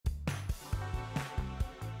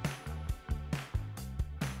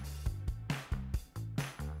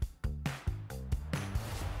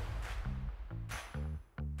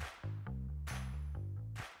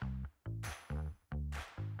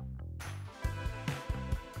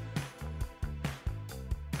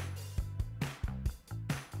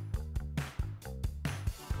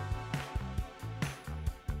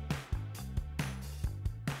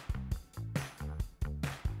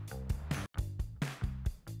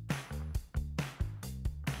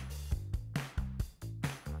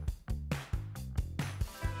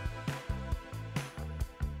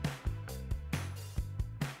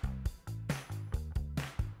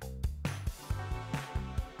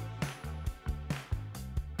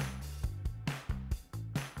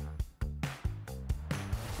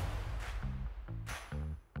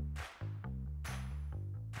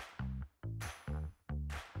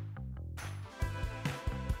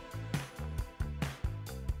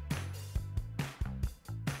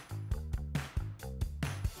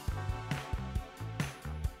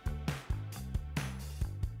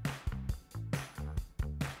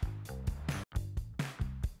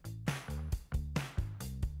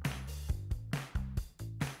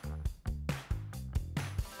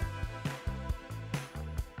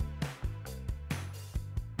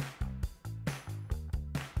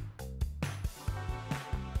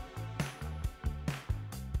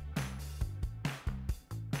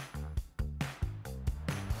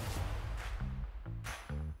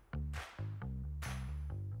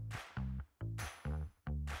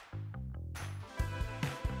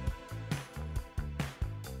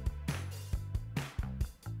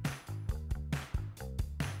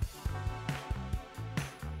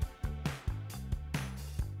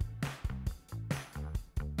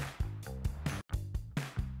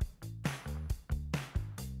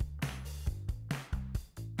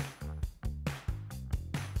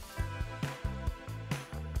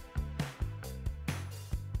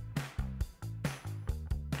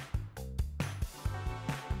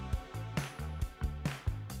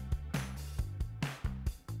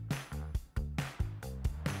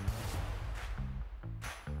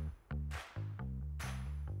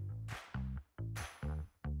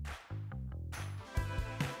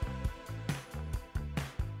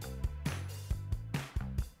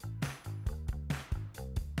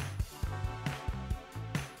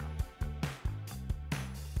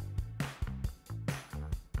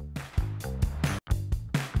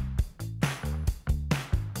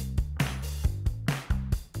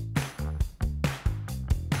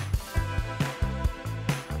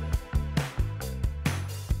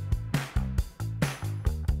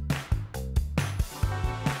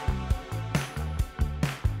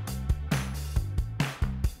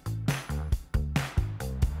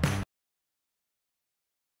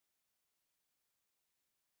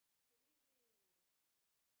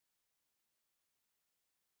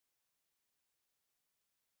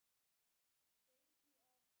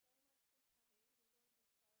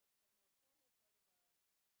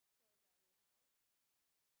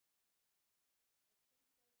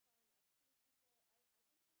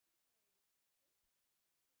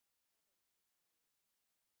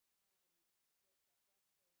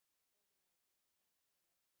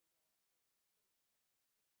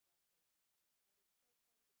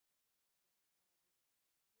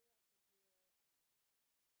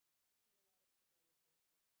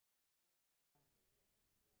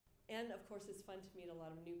And of course, it's fun to meet a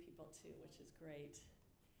lot of new people too, which is great.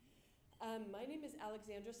 My name is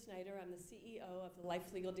Alexandra Snyder. I'm the CEO of the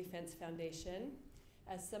Life Legal Defense Foundation.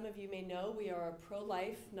 As some of you may know, we are a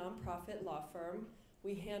pro-life nonprofit law firm.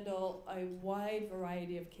 We handle a wide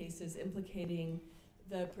variety of cases implicating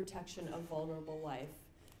the protection of vulnerable life.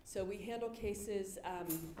 So we handle cases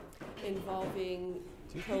involving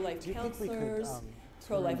pro-life counselors,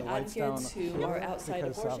 pro-life advocates who are outside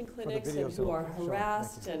abortion clinics and who are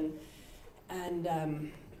harassed and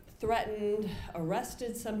threatened,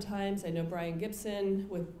 arrested sometimes. I know Brian Gibson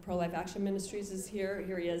with Pro-Life Action Ministries is here.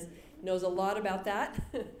 Here he is, knows a lot about that.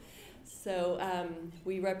 So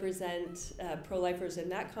we represent pro-lifers in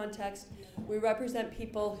that context. We represent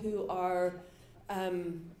people who are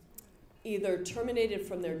either terminated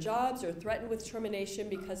from their jobs or threatened with termination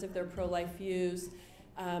because of their pro-life views.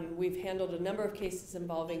 We've handled a number of cases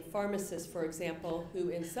involving pharmacists, for example, who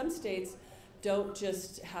in some states don't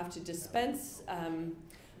just have to dispense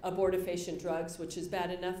abortifacient drugs, which is bad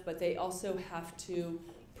enough, but they also have to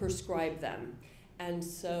prescribe them. And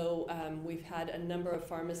so we've had a number of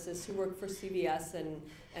pharmacists who work for CVS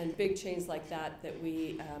and big chains like that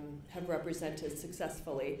we have represented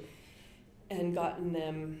successfully and gotten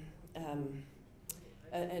them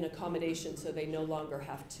an accommodation so they no longer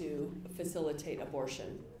have to facilitate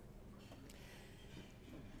abortion.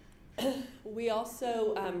 We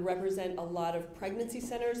also represent a lot of pregnancy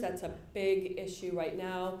centers. That's a big issue right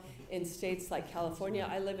now in states like California.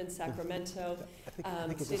 I live in Sacramento.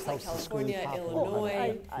 States like California,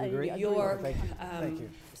 Illinois, New York,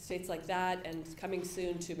 states like that, and coming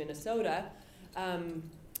soon to Minnesota.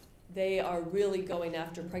 They are really going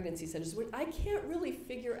after pregnancy centers, which I can't really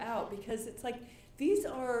figure out because it's like these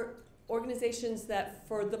are organizations that,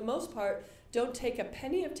 for the most part, don't take a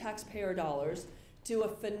penny of taxpayer dollars, do a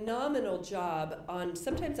phenomenal job on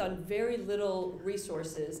sometimes on very little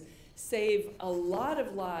resources, save a lot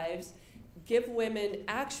of lives, give women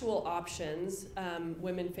actual options,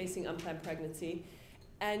 women facing unplanned pregnancy,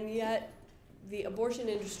 and yet the abortion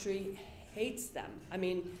industry hates them. I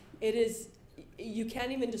mean, it is, you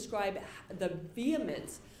can't even describe the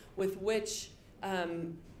vehemence with which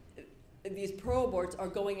these pro-aborts are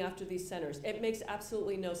going after these centers. It makes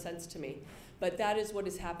absolutely no sense to me. But that is what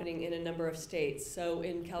is happening in a number of states. So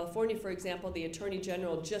in California, for example, the Attorney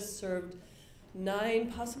General just served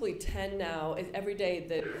 9, possibly 10 now, every day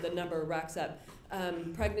the number racks up,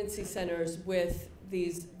 pregnancy centers with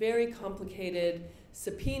these very complicated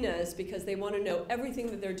subpoenas because they want to know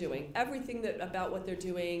everything that they're doing, everything about what they're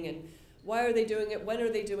doing and why are they doing it, when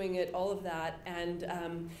are they doing it, all of that.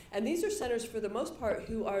 And these are centers, for the most part,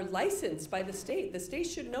 who are licensed by the state. The state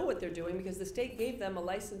should know what they're doing because the state gave them a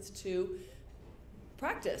license to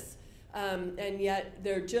practice. And yet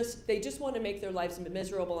they just want to make their lives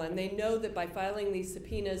miserable. And they know that by filing these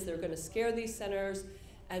subpoenas, they're going to scare these centers.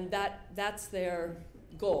 And that's their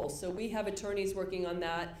goal. So we have attorneys working on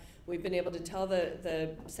that. We've been able to tell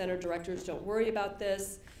the center directors, don't worry about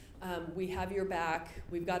this. We have your back.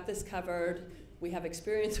 We've got this covered. We have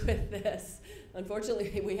experience with this.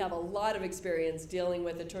 Unfortunately, we have a lot of experience dealing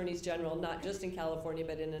with attorneys general, not just in California,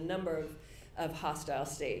 but in a number of hostile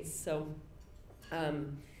states. So,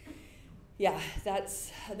 yeah,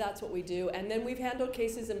 that's what we do. And then we've handled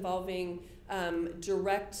cases involving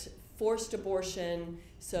direct forced abortion,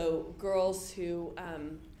 so girls who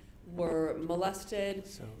were molested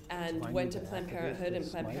and went to Planned Parenthood, and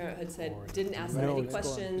Planned Parenthood said, didn't ask them any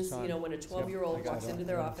questions. You know, when a 12-year-old walks into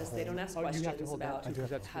their office, they don't ask questions about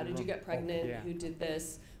how did you get pregnant, who did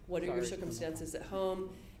this, what are your circumstances at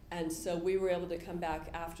home. And so we were able to come back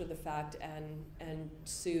after the fact and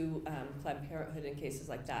sue Planned Parenthood in cases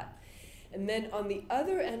like that. And then on the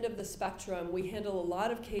other end of the spectrum, we handle a lot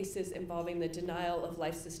of cases involving the denial of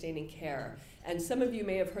life-sustaining care. And some of you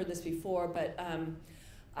may have heard this before, but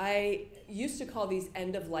I used to call these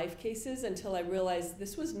end-of-life cases until I realized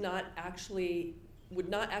this was would not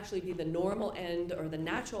actually be the normal end or the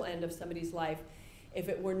natural end of somebody's life if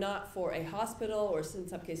it were not for a hospital or, in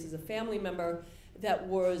some cases, a family member that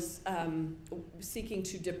was seeking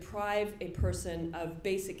to deprive a person of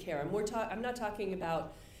basic care. And I'm not talking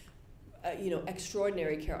about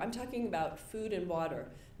extraordinary care. I'm talking about food and water,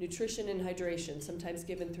 nutrition and hydration, sometimes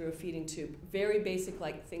given through a feeding tube, very basic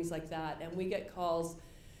things like that. And we get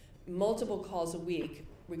multiple calls a week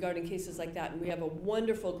regarding cases like that. And we have a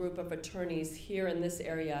wonderful group of attorneys here in this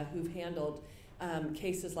area who've handled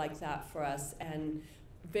cases like that for us, and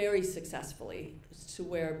very successfully, to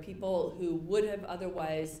where people who would have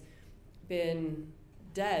otherwise been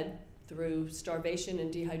dead through starvation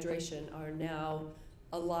and dehydration are now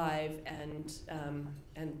alive and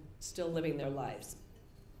still living their lives.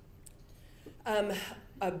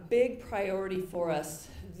 A big priority for us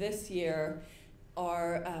this year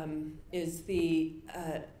is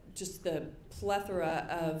just the plethora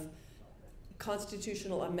of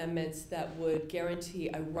constitutional amendments that would guarantee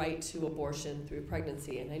a right to abortion through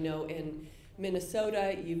pregnancy. And I know in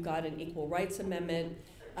Minnesota, you've got an equal rights amendment.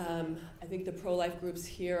 I think the pro-life groups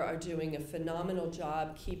here are doing a phenomenal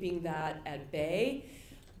job keeping that at bay.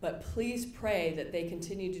 But please pray that they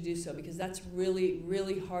continue to do so, because that's really,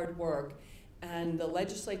 really hard work. And the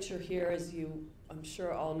legislature here, as you I'm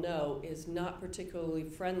sure all know, is not particularly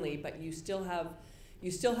friendly, but you still have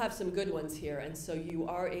some good ones here, and so you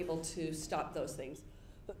are able to stop those things.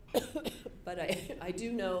 But I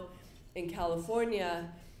do know in California,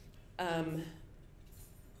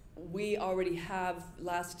 we already have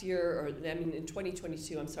last year, in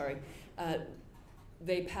 2022, I'm sorry,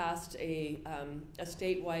 they passed a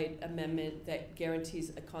statewide amendment that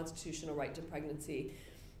guarantees a constitutional right to pregnancy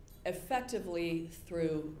effectively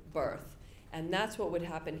through birth. And that's what would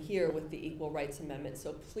happen here with the Equal Rights Amendment.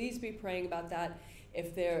 So please be praying about that.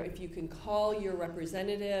 If you can call your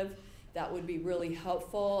representative, that would be really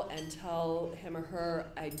helpful, and tell him or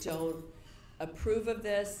her, I don't approve of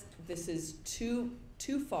this. This is too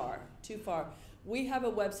far. We have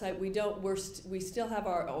a website. We still have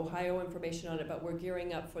our Ohio information on it, but we're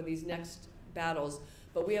gearing up for these next battles.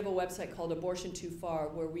 But we have a website called Abortion Too Far,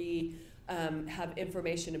 where we have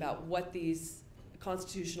information about what these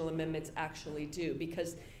constitutional amendments actually do,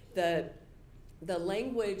 because the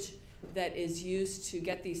language that is used to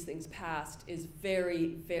get these things passed is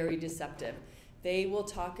very, very deceptive. They will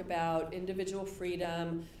talk about individual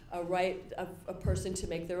freedom, a right of a person to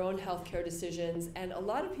make their own healthcare decisions, and a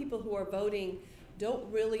lot of people who are voting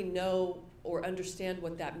don't really know or understand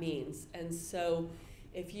what that means. And so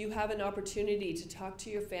if you have an opportunity to talk to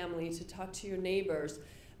your family, to talk to your neighbors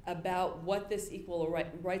about what this Equal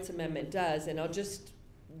Rights Amendment does, and I'll just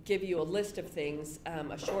give you a list of things,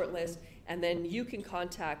 a short list, and then you can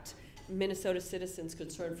contact Minnesota Citizens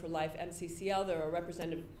Concerned for Life, MCCL. There are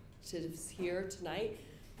representatives here tonight.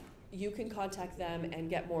 You can contact them and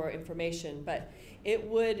get more information, but it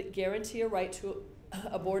would guarantee a right to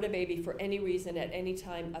abort a baby for any reason at any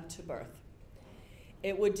time up to birth.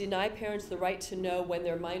 It would deny parents the right to know when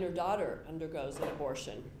their minor daughter undergoes an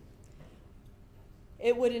abortion.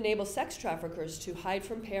 It would enable sex traffickers to hide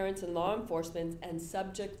from parents and law enforcement and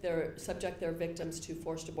subject their victims to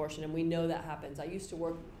forced abortion, and we know that happens. I used to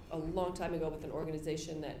work a long time ago with an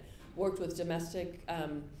organization that worked with domestic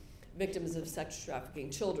victims of sex trafficking,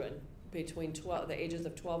 children between the ages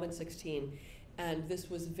of 12 and 16, and this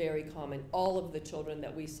was very common. All of the children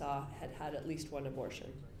that we saw had had at least one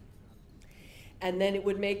abortion. And then it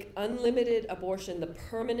would make unlimited abortion the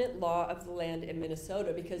permanent law of the land in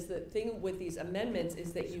Minnesota, because the thing with these amendments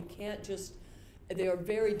is that you can't just, they are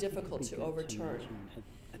very difficult to overturn.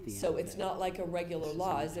 So it's not like a regular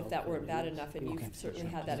law, as if that weren't bad enough, and you've certainly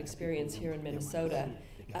had that experience here in Minnesota.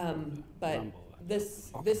 But this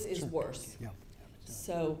is worse.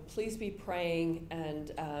 So please be praying,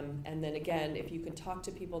 and then again, if you can talk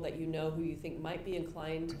to people that you know who you think might be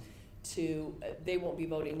inclined to, they won't be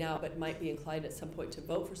voting now, but might be inclined at some point to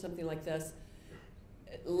vote for something like this,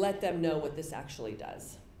 let them know what this actually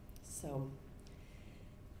does. So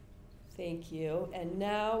thank you. And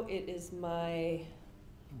now it is my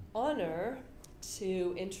honor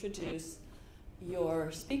to introduce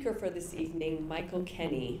your speaker for this evening, Michael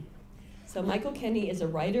Kenney. So Michael Kenney is a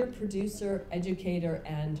writer, producer, educator,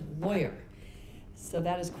 and lawyer. So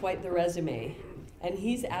that is quite the resume. And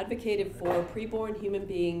he's advocated for preborn human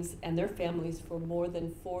beings and their families for more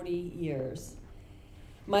than 40 years.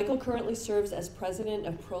 Michael currently serves as president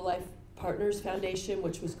of Pro-Life Partners Foundation,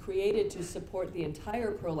 which was created to support the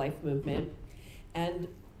entire pro-life movement and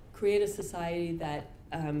create a society that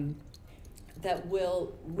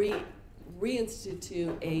will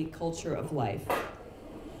reinstitute a culture of life.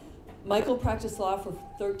 Michael practiced law for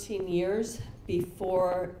 13 years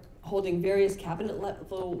before holding various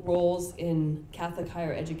cabinet-level roles in Catholic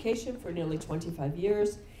higher education for nearly 25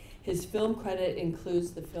 years. His film credit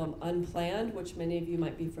includes the film Unplanned, which many of you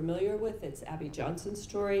might be familiar with. It's Abby Johnson's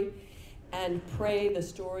story, and Pray, the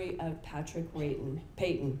story of Patrick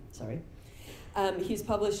Peyton. He's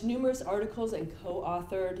published numerous articles and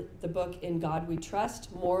co-authored the book In God We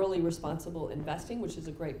Trust, Morally Responsible Investing, which is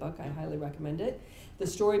a great book. I highly recommend it. The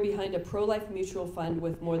story behind a pro-life mutual fund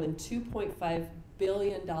with more than $2.5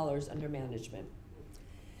 billion under management.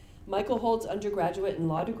 Michael holds undergraduate and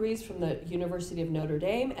law degrees from the University of Notre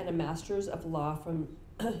Dame and a master's of law from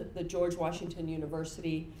the George Washington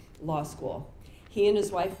University Law School. He and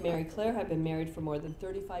his wife, Mary Claire, have been married for more than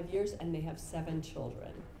 35 years, and they have 7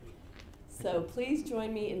 children. So please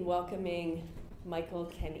join me in welcoming Michael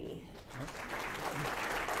Kenney.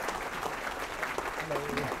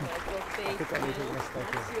 Michael, thank you. Thank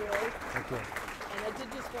you. And I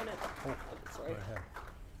did just want to, sorry. Go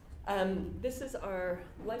ahead. This is our,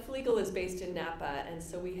 Life Legal is based in Napa, and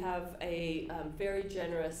so we have a very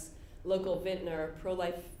generous local vintner,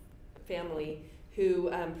 pro-life family, who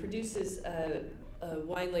produces a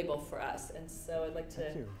wine label for us. And so I'd like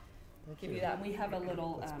to give you that. And we have a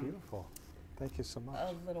little, That's beautiful. Thank you so much.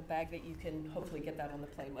 A little bag that you can hopefully get that on the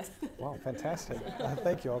plane with. Wow, fantastic.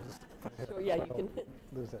 Thank you. I'll just sure, yeah, you can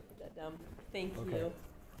lose it. put that down. Thank Okay. you.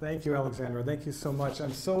 Thank you, Alexandra. Thank you so much.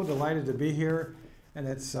 I'm so delighted to be here, and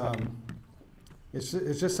it's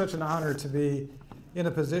just such an honor to be in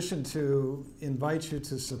a position to invite you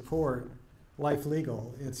to support Life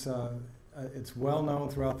Legal. It's well known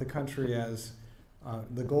throughout the country as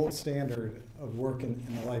the gold standard of work in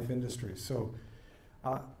the life industry. So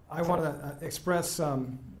I want to express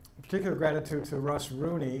particular gratitude to Russ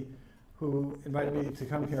Rooney, who invited me to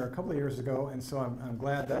come here a couple of years ago, and so I'm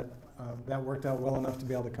glad that that worked out well enough to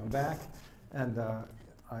be able to come back, and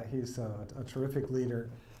he's a terrific leader.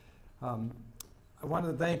 I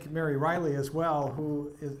wanted to thank Mary Riley as well,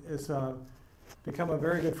 who is become a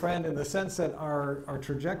very good friend in the sense that our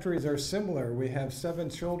trajectories are similar. We have 7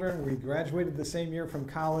 children. We graduated the same year from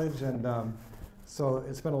college, and so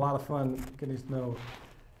it's been a lot of fun getting to know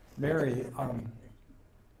Mary.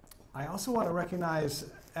 I also want to recognize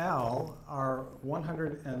Al, our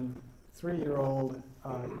 103-year-old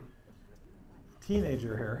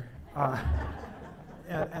teenager here,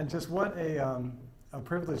 and just what a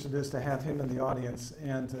privilege it is to have him in the audience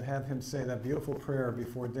and to have him say that beautiful prayer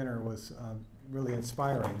before dinner was really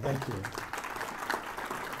inspiring. Thank you.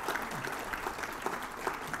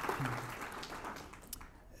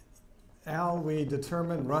 Al,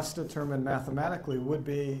 Russ determined mathematically would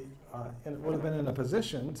have been in a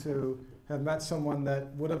position to have met someone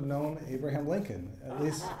that would have known Abraham Lincoln. At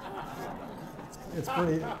least it's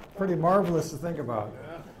pretty marvelous to think about.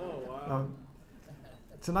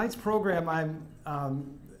 Tonight's program, I'm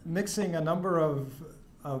mixing a number of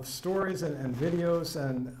stories and videos,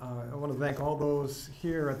 and I want to thank all those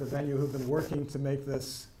here at the venue who've been working to make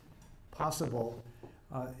this possible.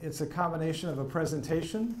 It's a combination of a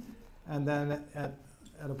presentation, and then at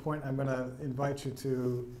a point I'm going to invite you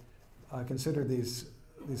to consider these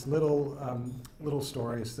little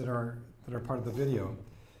stories that are part of the video.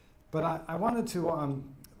 But I wanted to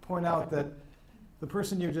point out that the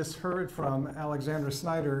person you just heard from, Alexandra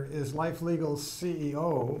Snyder, is Life Legal's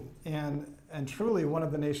CEO and truly one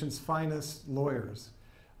of the nation's finest lawyers.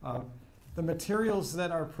 The materials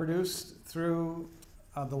that are produced through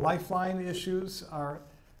the Lifeline issues are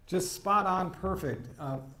just spot on perfect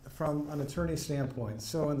from an attorney standpoint.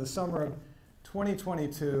 So in the summer of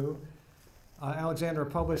 2022, Alexandra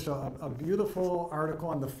published a beautiful article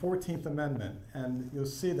on the 14th Amendment, and you'll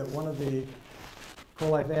see that one of the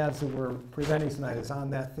pro-life ads that we're presenting tonight is on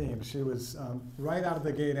that theme. She was right out of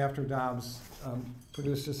the gate after Dobbs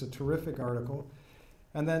produced just a terrific article.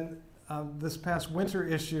 And then this past winter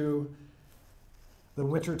issue, the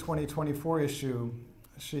winter 2024 issue,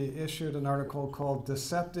 she issued an article called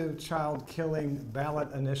Deceptive Child Killing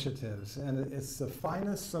Ballot Initiatives. And it's the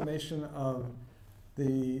finest summation of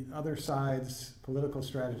the other side's political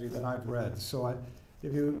strategy that I've read. So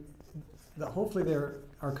hopefully there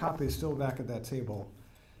are copies still back at that table.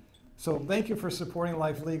 So thank you for supporting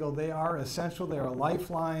Life Legal. They are essential. They are a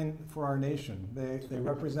lifeline for our nation. They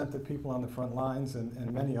represent the people on the front lines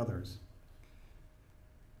and many others.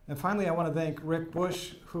 And finally, I want to thank Rick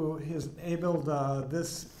Bush, who has enabled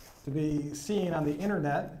this to be seen on the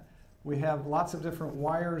internet. We have lots of different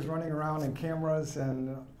wires running around and cameras,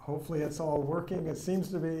 and hopefully it's all working. It seems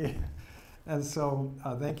to be. And so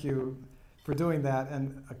thank you for doing that.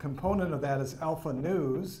 And a component of that is Alpha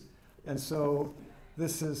News. And so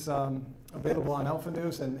this is available on Alpha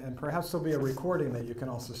News, and perhaps there'll be a recording that you can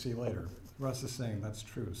also see later. Russ is saying that's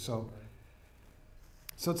true. So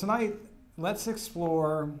tonight, let's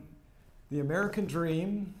explore the American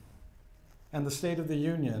dream and the State of the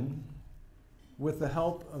Union with the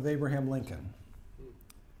help of Abraham Lincoln.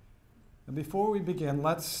 And before we begin,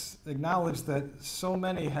 let's acknowledge that so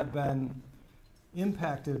many have been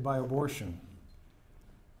impacted by abortion,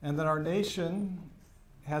 and that our nation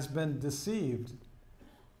has been deceived,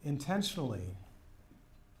 intentionally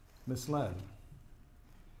misled.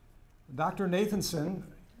 Dr. Nathanson,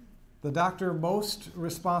 the doctor most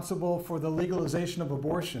responsible for the legalization of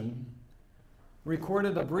abortion,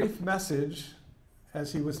 recorded a brief message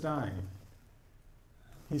as he was dying.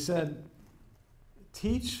 He said,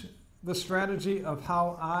 "Teach the strategy of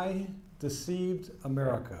how I deceived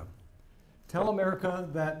America. Tell America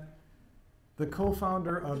that the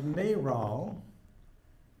co-founder of NARAL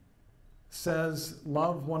says,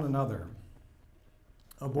 love one another.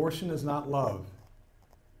 Abortion is not love.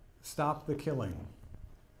 Stop the killing.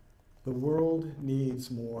 The world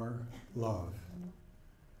needs more love.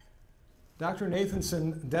 Dr.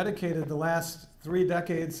 Nathanson dedicated the last 3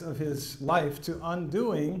 decades of his life to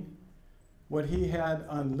undoing what he had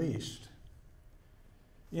unleashed.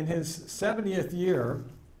 In his 70th year,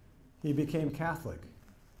 he became Catholic.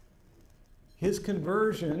 His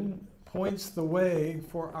conversion points the way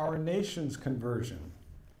for our nation's conversion.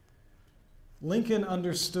 Lincoln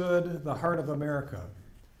understood the heart of America.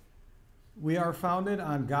 We are founded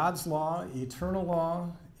on God's law, eternal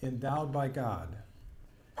law, endowed by God.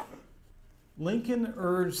 Lincoln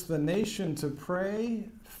urged the nation to pray,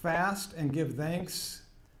 fast, and give thanks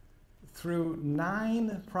through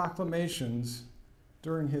 9 proclamations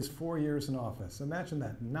during his 4 years in office. Imagine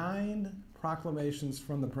that, 9 proclamations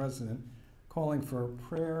from the president calling for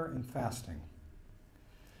prayer and fasting.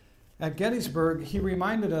 At Gettysburg, he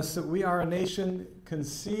reminded us that we are a nation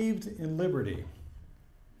conceived in liberty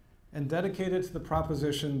and dedicated to the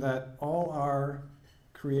proposition that all are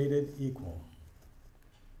created equal.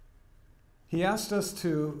 He asked us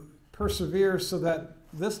to persevere so that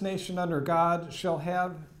this nation under God shall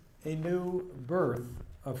have a new birth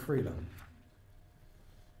of freedom.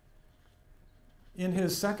 In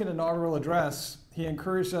his second inaugural address, he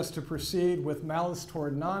encouraged us to proceed with malice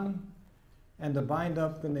toward none and to bind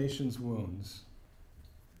up the nation's wounds.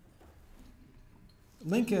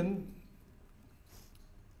 Lincoln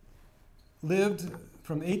lived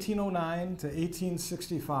from 1809 to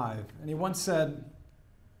 1865, and he once said,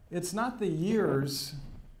 "It's not the years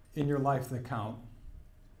in your life that count,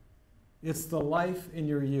 it's the life in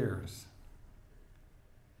your years."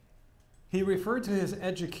 He referred to his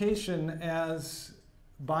education as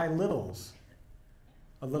by littles,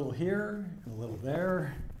 a little here, and a little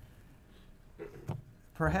there.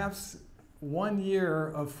 Perhaps 1 year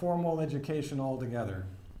of formal education altogether.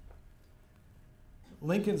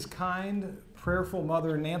 Lincoln's kind, prayerful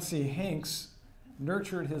mother, Nancy Hanks,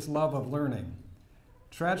 nurtured his love of learning.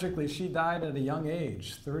 Tragically, she died at a young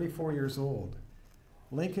age, 34 years old.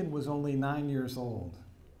 Lincoln was only 9 years old.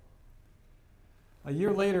 A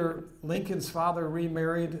year later, Lincoln's father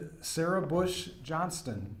remarried Sarah Bush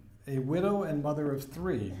Johnston, a widow and mother of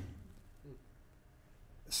 3.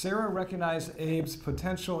 Sarah recognized Abe's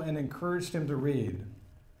potential and encouraged him to read.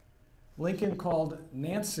 Lincoln called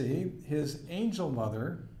Nancy his angel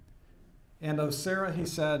mother, and of Sarah he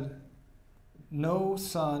said, "No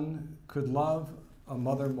son could love a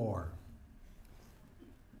mother more."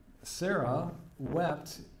 Sarah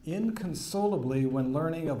wept inconsolably when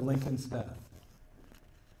learning of Lincoln's death.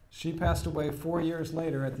 She passed away 4 years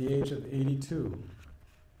later at the age of 82.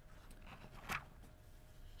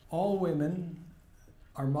 All women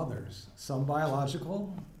are mothers, some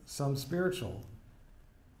biological, some spiritual.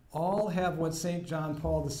 All have what St. John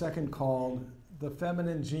Paul II called the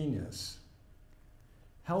feminine genius.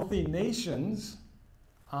 Healthy nations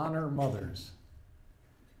honor mothers.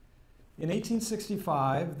 In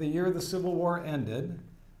 1865, the year the Civil War ended,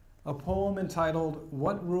 a poem entitled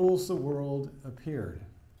 "What Rules the World" appeared.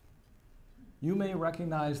 You may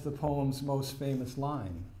recognize the poem's most famous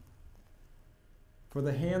line: "For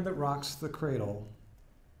the hand that rocks the cradle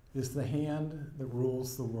is the hand that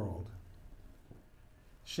rules the world."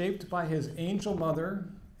 Shaped by his angel mother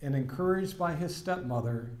and encouraged by his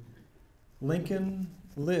stepmother, Lincoln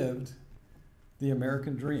lived the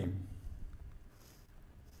American dream.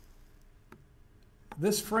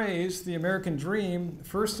 This phrase, the American dream,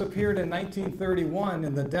 first appeared in 1931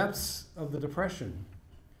 in the depths of the Depression.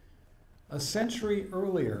 A century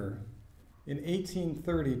earlier, in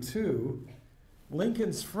 1832,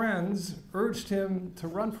 Lincoln's friends urged him to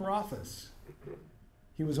run for office.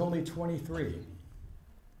 He was only 23.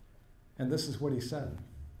 And this is what he said: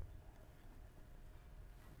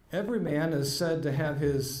 "Every man is said to have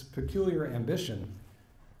his peculiar ambition.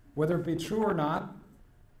 Whether it be true or not,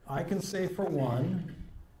 I can say for one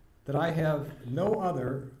that I have no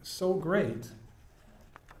other so great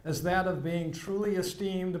as that of being truly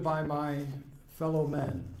esteemed by my fellow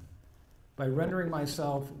men, by rendering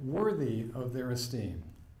myself worthy of their esteem.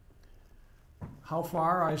 How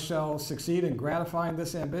far I shall succeed in gratifying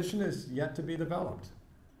this ambition is yet to be developed."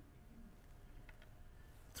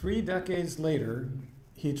 3 decades later,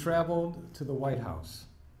 he traveled to the White House.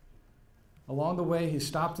 Along the way, he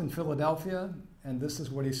stopped in Philadelphia, and this is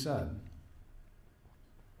what he said: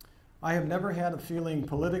 "I have never had a feeling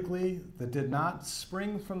politically that did not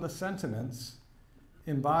spring from the sentiments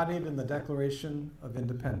embodied in the Declaration of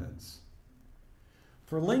Independence."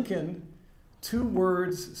 For Lincoln, Two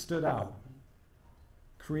words stood out: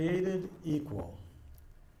 created equal.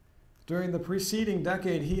 During the preceding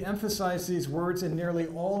decade, he emphasized these words in nearly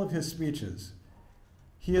all of his speeches.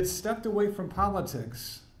 He had stepped away from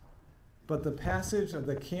politics, but the passage of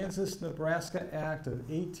the Kansas-Nebraska Act of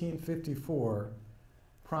 1854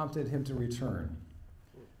 prompted him to return.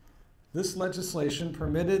 This legislation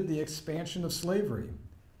permitted the expansion of slavery.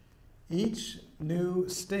 Each new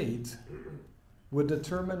state would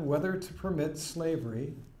determine whether to permit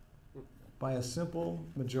slavery by a simple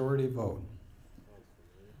majority vote.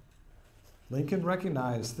 Lincoln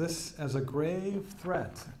recognized this as a grave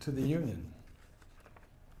threat to the Union.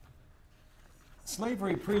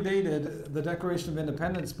 Slavery predated the Declaration of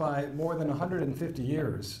Independence by more than 150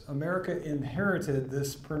 years. America inherited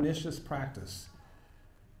this pernicious practice.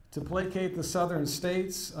 To placate the southern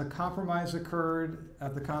states, a compromise occurred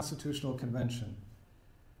at the Constitutional Convention.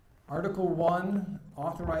 Article 1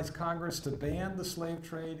 authorized Congress to ban the slave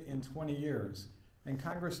trade in 20 years, and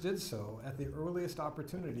Congress did so at the earliest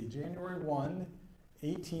opportunity, January 1,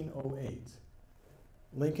 1808.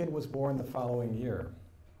 Lincoln was born the following year.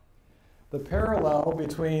 The parallel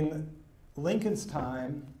between Lincoln's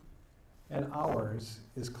time and ours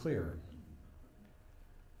is clear.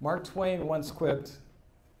 Mark Twain once quipped,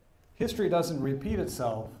 "History doesn't repeat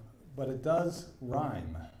itself, but it does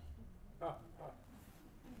rhyme."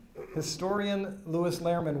 Historian Louis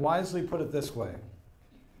Lehrman wisely put it this way: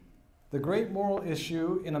 the great moral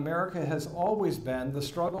issue in America has always been the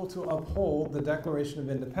struggle to uphold the Declaration of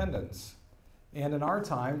Independence, and in our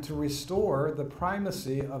time, to restore the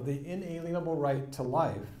primacy of the inalienable right to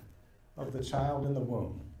life of the child in the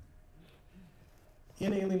womb.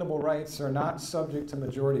 Inalienable rights are not subject to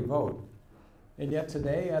majority vote, and yet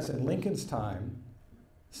today, as in Lincoln's time,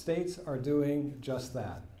 states are doing just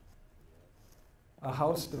that. A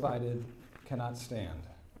house divided cannot stand.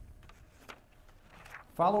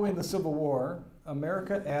 Following the Civil War,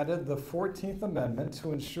 America added the 14th Amendment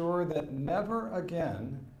to ensure that never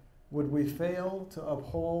again would we fail to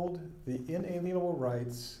uphold the inalienable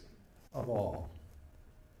rights of all.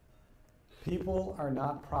 People are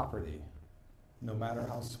not property, no matter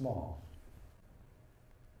how small.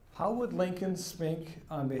 How would Lincoln speak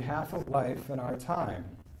on behalf of life in our time?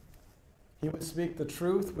 He would speak the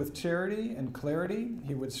truth with charity and clarity.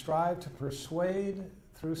 He would strive to persuade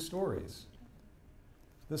through stories.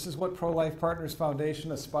 This is what Pro-Life Partners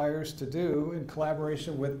Foundation aspires to do in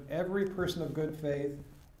collaboration with every person of good faith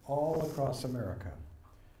all across America.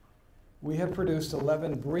 We have produced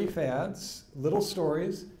 11 brief ads, little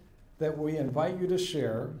stories, that we invite you to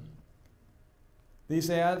share. These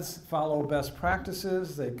ads follow best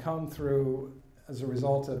practices. They come through as a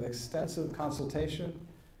result of extensive consultation,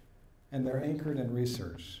 and they're anchored in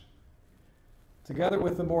research. Together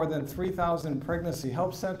with the more than 3,000 pregnancy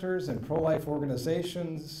help centers and pro-life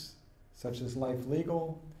organizations, such as Life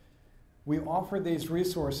Legal, we offer these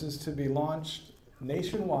resources to be launched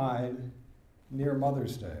nationwide near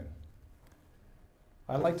Mother's Day.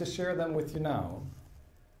 I'd like to share them with you now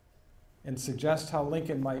and suggest how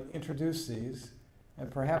Lincoln might introduce these.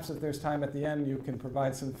 And perhaps if there's time at the end, you can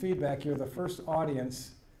provide some feedback. You're the first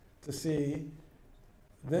audience to see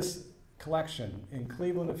this collection. In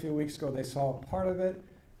Cleveland a few weeks ago, they saw part of it.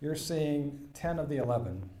 You're seeing 10 of the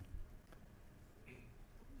 11.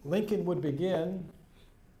 Lincoln would begin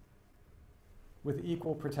with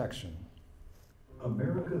equal protection.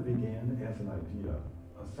 America began as an idea,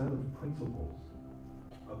 a set of principles,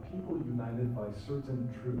 a people united by certain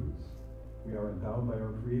truths. We are endowed by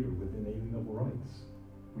our Creator with inalienable rights.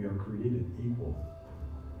 We are created equal.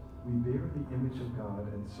 We bear the image of God,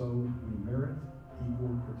 and so we merit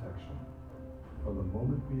equal protection from the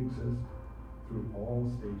moment we exist through all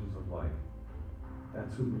stages of life.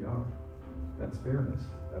 That's who we are. That's fairness.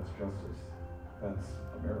 That's justice. That's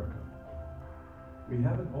America. We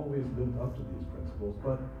haven't always lived up to these principles,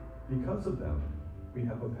 but because of them, we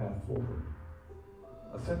have a path forward.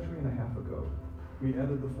 A century and a half ago, we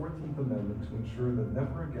added the 14th Amendment to ensure that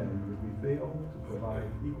never again would we fail to provide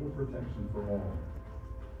equal protection for all.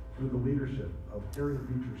 Through the leadership of Harriet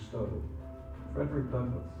Beecher Stowe, Frederick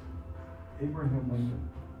Douglass, Abraham Lincoln,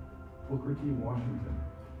 Booker T. Washington,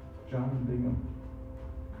 John Bingham,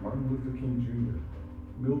 Martin Luther King Jr.,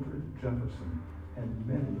 Mildred Jefferson, and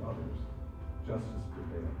many others, justice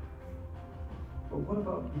prevailed. But what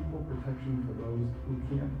about equal protection for those who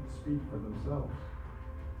can't speak for themselves?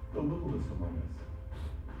 The littlest among us,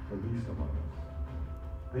 the least among us.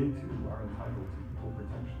 They too are entitled to equal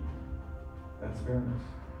protection. That's fairness.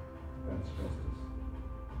 That's justice.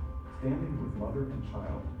 Standing with mother and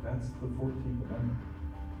child, that's the 14th Amendment.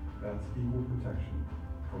 That's equal protection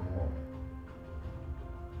for all.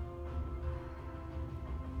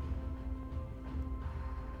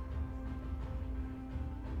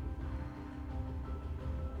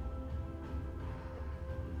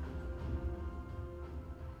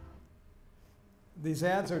 these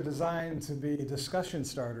ads are designed to be discussion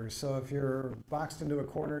starters. So if you're boxed into a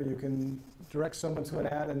corner, you can direct someone to an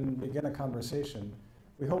ad and begin a conversation.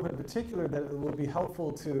 We hope in particular that it will be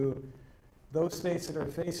helpful to those states that are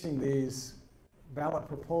facing these ballot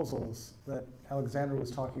proposals that Alexandra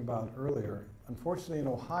was talking about earlier. Unfortunately, in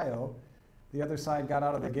Ohio, the other side got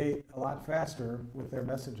out of the gate a lot faster with their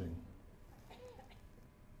messaging.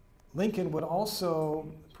 Lincoln would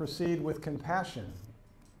also proceed with compassion.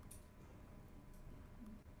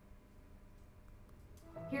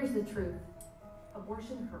 Here's the truth.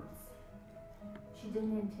 Abortion hurts. She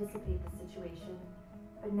didn't anticipate the situation,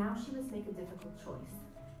 but now she must make a difficult choice.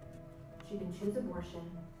 She can choose abortion,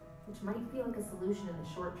 which might feel like a solution in the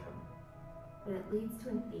short term, but it leads to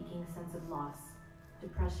an aching sense of loss,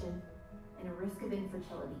 depression, and a risk of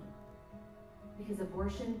infertility, because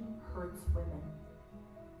abortion hurts women.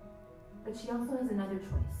 But she also has another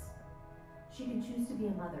choice. She can choose to be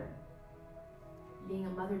a mother. Being a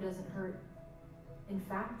mother doesn't hurt. In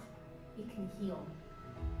fact, it can heal.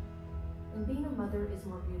 And being a mother is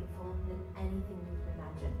more beautiful than anything you can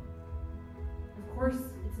imagine. Of course,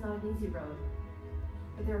 it's not an easy road,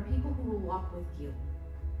 but there are people who will walk with you,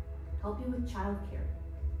 help you with childcare,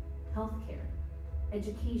 healthcare,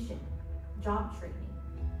 education, job training,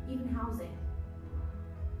 even housing.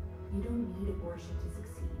 You don't need abortion to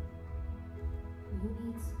succeed. You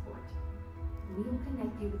need support. We will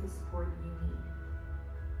connect you with the support you need.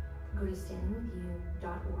 Go to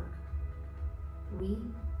standingwithyou.org. We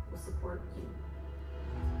will support you.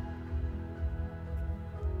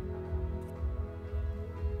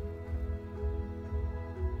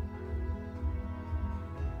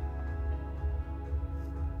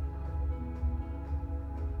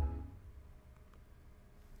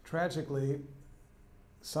 Tragically,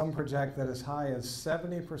 some project that as high as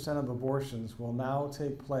 70% of abortions will now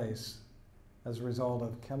take place as a result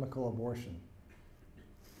of chemical abortion.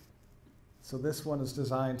 So this one is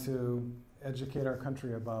designed to educate our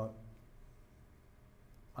country about,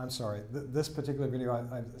 I'm sorry, this particular video,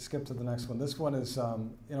 I skipped to the next one. This one is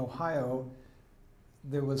in Ohio.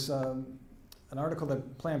 There was an article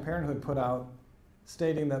that Planned Parenthood put out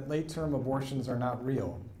stating that late-term abortions are not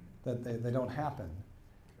real, that they don't happen.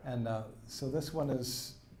 And so this one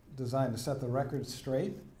is designed to set the record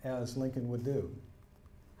straight, as Lincoln would do.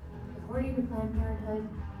 According to Planned Parenthood,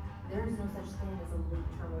 there is no such thing as a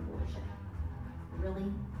late-term abortion.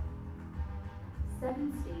 Really?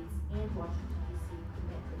 7 states and Washington, D.C.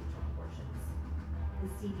 permit late-term abortions. The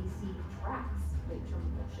CDC tracks late-term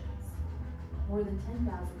abortions. More than 10,000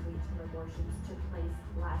 late-term abortions took place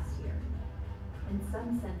last year, and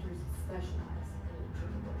some centers specialize in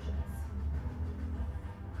late-term abortions.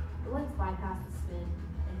 But let's bypass the spin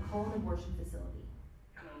and call an abortion facility.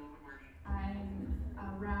 I'm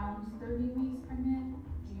around 30 weeks pregnant.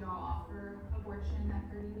 Do y'all offer abortion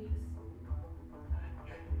at 30 weeks?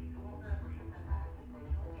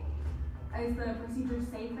 Is the procedure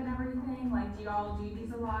safe and everything? Like, do y'all do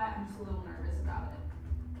these a lot? I'm just a little nervous about it.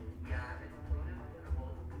 Yeah, it's totally reasonable.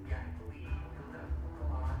 Yeah, we do that a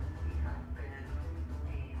lot. We have been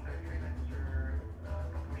the third trimester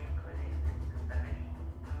abortion clinic in Spanish.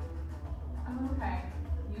 Oh, okay.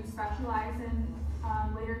 You specialize in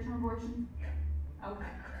later term abortion? Yeah. Okay.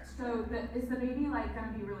 So is the baby like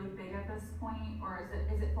gonna be really big at this point, or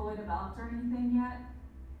is it fully developed or anything yet?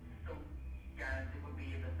 So, yeah, it would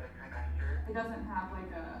be in the third trimester. It doesn't have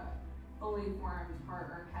like a fully formed heart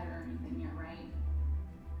or head or anything yet, right?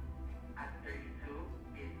 At 32,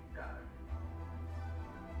 it does.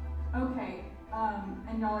 Okay,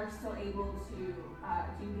 and y'all are still able to do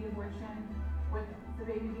the abortion with the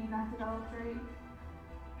baby being that developed, right?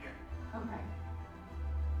 Yeah. Okay.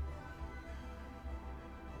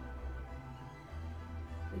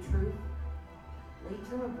 The truth,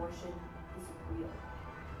 late-term abortion is real.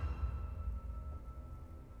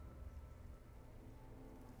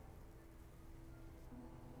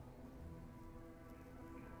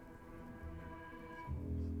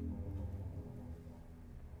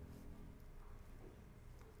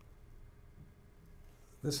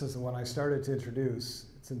 This is the one I started to introduce.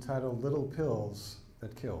 It's entitled Little Pills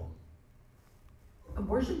That Kill.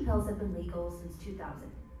 Abortion pills have been legal since 2000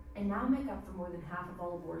 and now make up for more than half of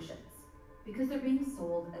all abortions because they're being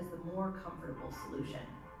sold as the more comfortable solution.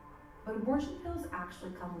 But abortion pills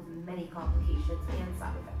actually come with many complications and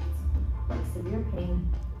side effects, like severe pain,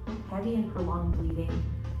 heavy and prolonged bleeding,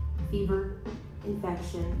 fever,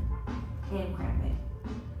 infection, and cramping.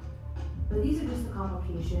 But these are just the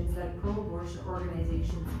complications that pro-abortion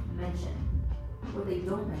organizations mention. What they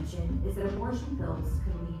don't mention is that abortion pills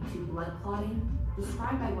can lead to blood clotting,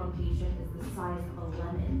 described by one patient as the size of a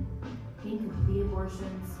lemon, incomplete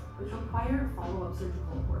abortions, which require follow-up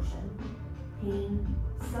surgical abortion, pain,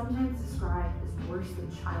 sometimes described as worse than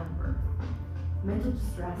childbirth, mental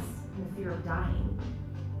distress and the fear of dying,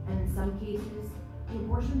 and in some cases, the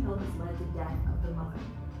abortion pill has led to death of the mother.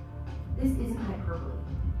 This isn't hyperbole.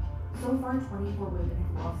 So far, 24 women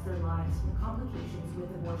have lost their lives from complications with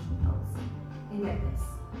abortion pills. And get this,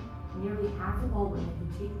 nearly half of all women who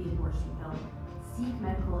take the abortion pill seek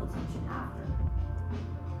medical attention after.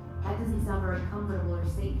 That doesn't sound very comfortable or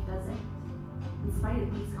safe, does it? In spite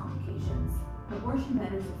of these complications, abortion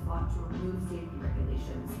vendors have fought to remove safety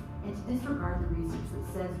regulations and to disregard the research that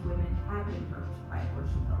says women have been hurt by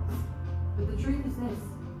abortion pills. But the truth is this: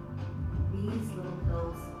 these little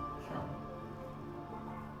pills kill.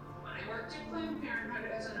 When I worked at Planned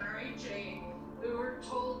Parenthood as an RHA, we were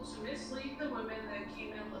told to mislead the women that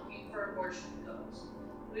came in looking for abortion pills.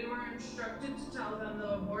 We were instructed to tell them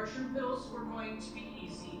the abortion pills were going to be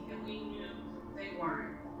easy, and we knew they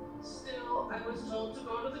weren't. Still, I was told to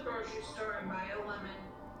go to the grocery store and buy a lemon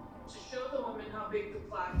to show the women how big the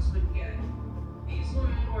plots would get. These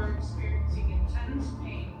women were experiencing intense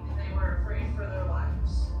pain, and they were afraid for their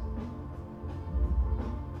lives.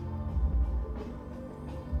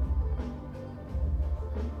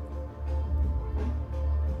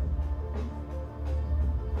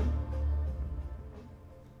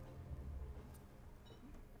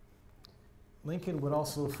 Lincoln would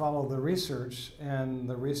also follow the research, and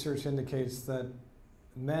the research indicates that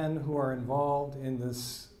men who are involved in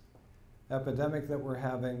this epidemic that we're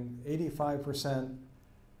having, 85%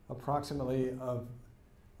 approximately of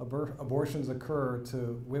abortions occur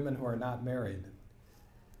to women who are not married.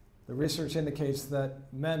 The research indicates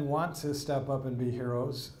that men want to step up and be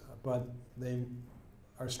heroes, but they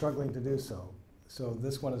are struggling to do so. So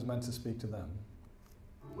this one is meant to speak to them.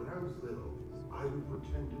 When I was little, I would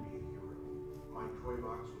pretend to be a hero. My toy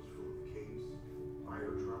box was full of capes,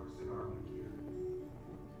 fire trucks, and army gear.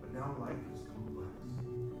 But now life is complex.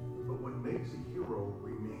 But what makes a hero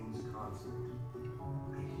remains constant.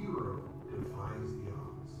 A hero defies the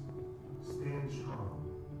odds, stands strong,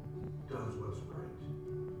 does what's right,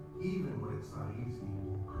 even when it's not easy,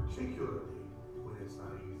 particularly when it's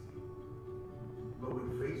not easy. But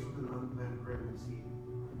when faced with an unplanned pregnancy,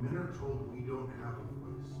 men are told we don't have a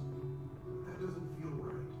voice. That doesn't feel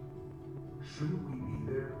right. Shouldn't we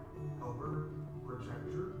be there, help her, protect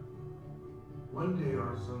her? One day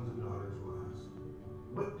our sons and daughters will ask,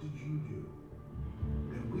 what did you do?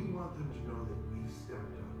 And we want them to know that we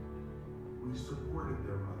stepped up. We supported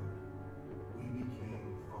their mother. We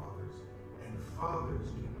became fathers. And fathers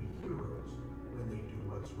can be heroes when they do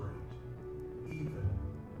what's right, even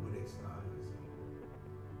when it's not easy.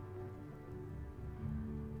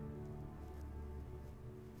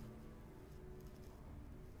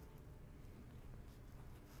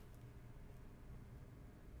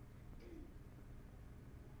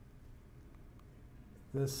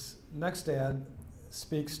 This next ad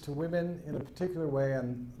speaks to women in a particular way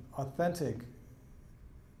and authentic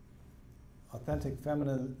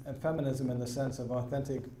feminism in the sense of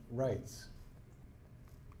authentic rights.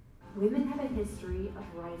 Women have a history of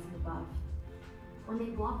rising above. When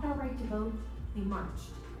they blocked our right to vote, we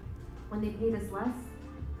marched. When they paid us less,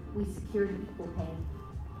 we secured equal pay.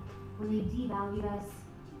 When they devalued us,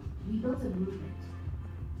 we built a movement.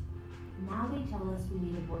 Now they tell us we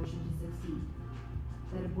need abortion to succeed,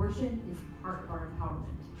 that abortion is part of our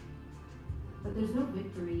empowerment. But there's no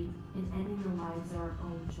victory in ending the lives of our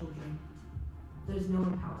own children. There's no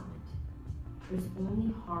empowerment. There's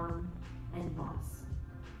only harm and loss.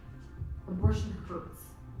 Abortion hurts.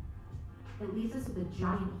 It leaves us with a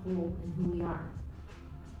giant hole in who we are.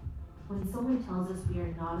 When someone tells us we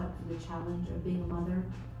are not up to the challenge of being a mother,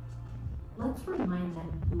 let's remind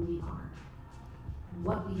them who we are,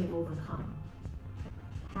 what we have overcome,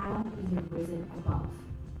 how we have risen above.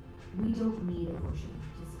 We don't need abortion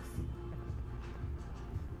to succeed.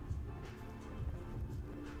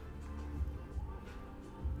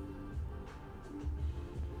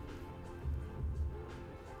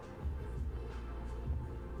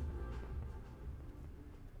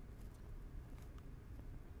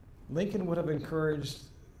 Lincoln would have encouraged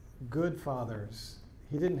good fathers.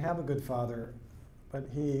 He didn't have a good father, but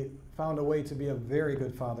he found a way to be a very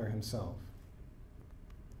good father himself.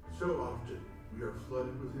 So often, we are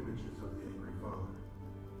flooded with images of the angry father,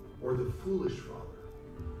 or the foolish father,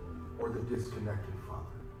 or the disconnected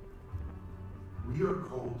father. We are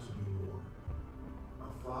called to be more.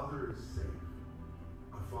 A father is safe.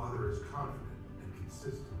 A father is confident and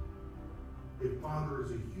consistent. A father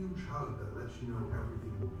is a huge hug that lets you know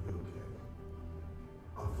everything will be okay.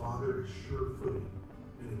 A father is sure-footed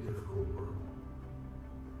in a difficult world.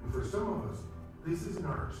 And for some of us, This isn't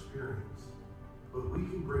our experience, but we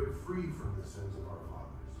can break free from the sins of our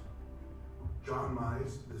fathers. John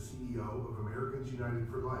Mize, the CEO of Americans United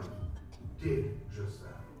for Life, did just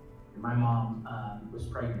that. My mom was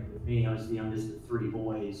pregnant with me. I was the youngest of 3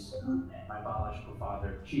 boys, and my biological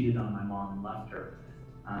father cheated on my mom and left her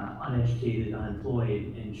uneducated,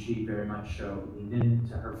 unemployed, and she very much so leaned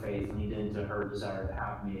into her faith, leaned into her desire to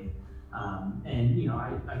have me. And you know,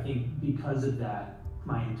 I think because of that,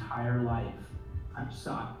 my entire life, I've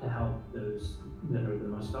sought to help those that are the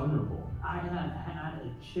most vulnerable. I have had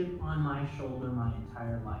a chip on my shoulder my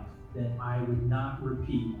entire life that I would not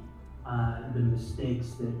repeat the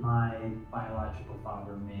mistakes that my biological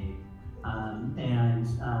father made.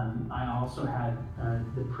 I also had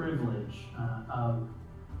the privilege of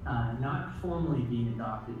not formally being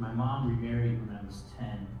adopted. My mom remarried when I was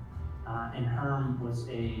 10, and Herm was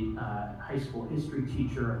a high school history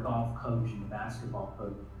teacher, a golf coach, and a basketball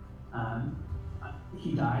coach.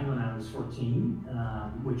 He died when I was 14,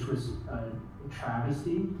 which was a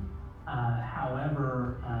travesty.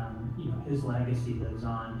 However, you know, his legacy lives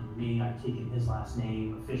on in me. I've taken his last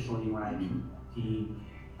name officially when I turned 15,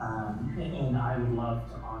 and I would love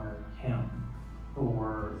to honor him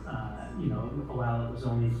for, you know, while it was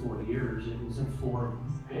only 4 years, it was 4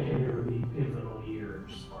 very pivotal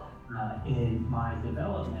years in my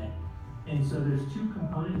development. And so there's 2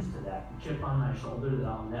 components to that: the chip on my shoulder that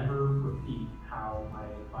I'll never repeat how my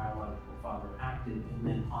biological father acted, and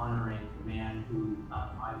then honoring the man who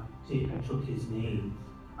I took his name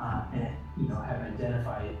and, you know, have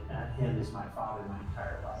identified him as my father my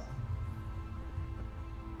entire life.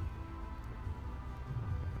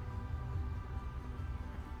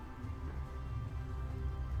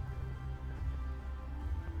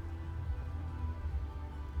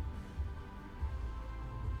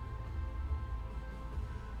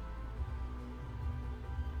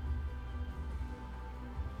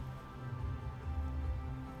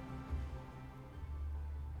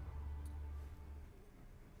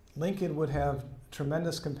 Lincoln would have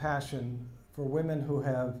tremendous compassion for women who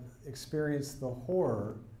have experienced the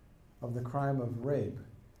horror of the crime of rape.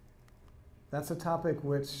 That's a topic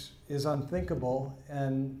which is unthinkable,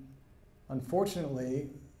 and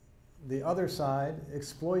unfortunately, the other side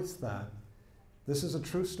exploits that. This is a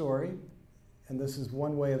true story, and this is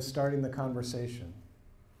one way of starting the conversation.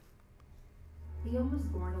 Liam was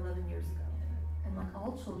born 11 years ago, and like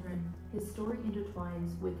all children, his story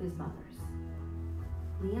intertwines with his mother's.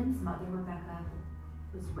 Liam's mother, Rebecca,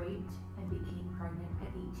 was raped and became pregnant at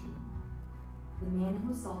 18. The man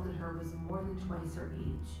who assaulted her was more than twice her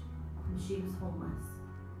age, and she was homeless.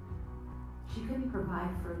 She couldn't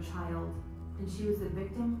provide for a child, and she was the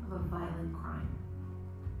victim of a violent crime.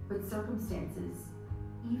 But circumstances,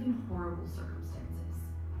 even horrible circumstances,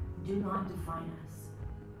 do not define us.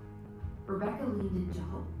 Rebecca leaned into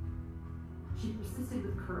hope. She persisted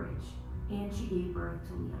with courage, and she gave birth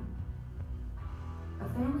to Liam. A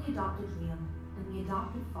family adopted Liam, and the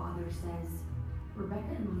adoptive father says,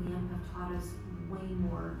 Rebecca and Liam have taught us way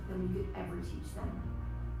more than we could ever teach them.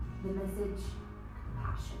 The message,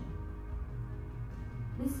 compassion.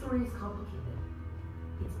 This story is complicated.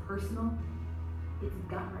 It's personal, it's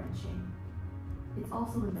gut-wrenching. It's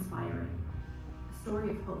also inspiring, a story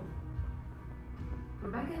of hope.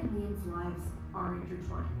 Rebecca and Liam's lives are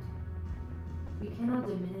intertwined. We cannot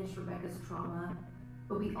diminish Rebecca's trauma,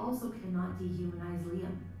 but we also cannot dehumanize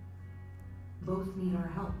Liam. Both need our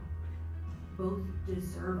help. Both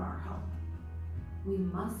deserve our help. We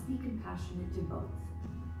must be compassionate to both.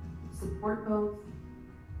 Support both,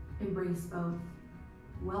 embrace both,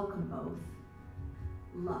 welcome both,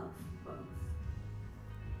 love both.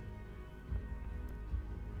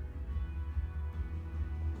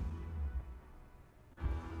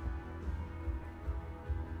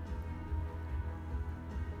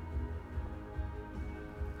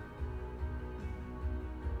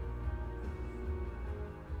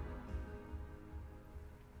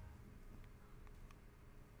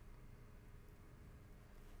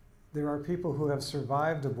 There are people who have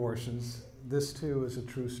survived abortions. This too is a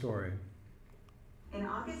true story. In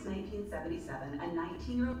August 1977, a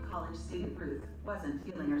 19-year-old college student, Ruth, wasn't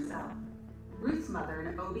feeling herself. Ruth's mother,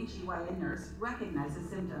 an OB/GYN nurse, recognized the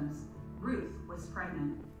symptoms. Ruth was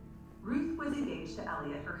pregnant. Ruth was engaged to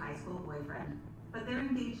Elliot, her high school boyfriend, but their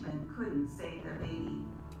engagement couldn't save their baby.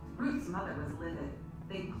 Ruth's mother was livid.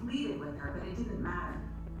 They pleaded with her, but it didn't matter.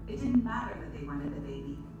 It didn't matter that they wanted the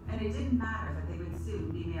baby, and it didn't matter that they would soon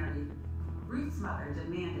be married. Ruth's mother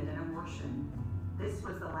demanded an abortion. This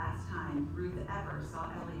was the last time Ruth ever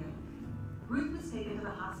saw Elliot. Ruth was taken to the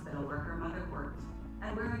hospital where her mother worked,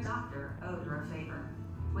 and where a doctor owed her a favor.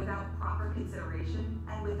 Without proper consideration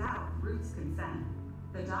and without Ruth's consent,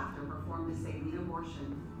 The doctor performed a saline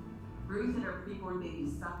abortion. Ruth and her preborn baby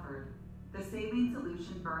suffered. The saline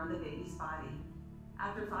solution burned the baby's body.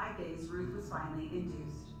 After 5 days, Ruth was finally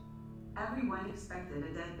induced. Everyone expected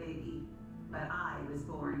a dead baby, but I was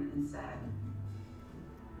born instead.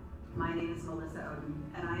 My name is Melissa Oden,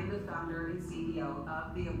 and I am the founder and CEO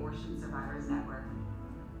of the Abortion Survivors Network.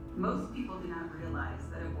 Most people do not realize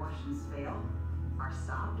that abortions fail, are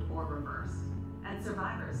stopped, or reversed, and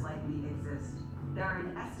survivors like me exist. There are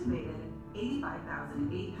an estimated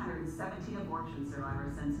 85,817 abortion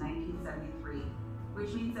survivors since 1973,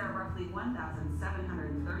 which means there are roughly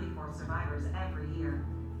 1,734 survivors every year.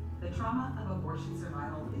 The trauma of abortion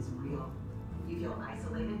survival is real. You feel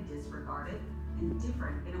isolated, disregarded, and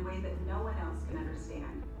different in a way that no one else can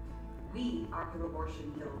understand. We are who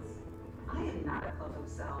abortion kills. I am not a clump of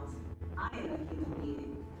cells. I am a human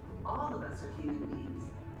being. All of us are human beings.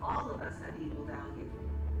 All of us have equal value.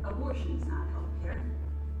 Abortion is not healthcare.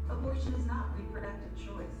 Abortion is not reproductive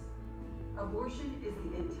choice. Abortion is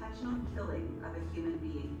the intentional killing of a human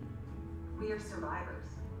being. We are survivors.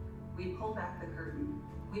 We pull back the curtain.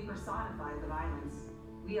 We personify the violence.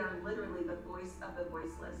 We are literally the voice of the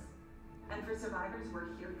voiceless. And for survivors,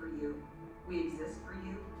 we're here for you. We exist for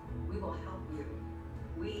you. We will help you.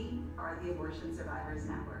 We are the Abortion Survivors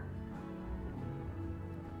Network.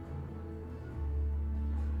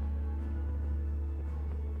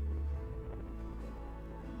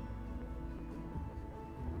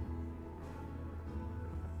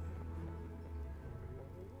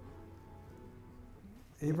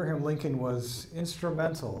 Abraham Lincoln was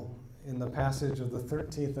instrumental in the passage of the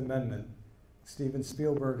 13th Amendment. Steven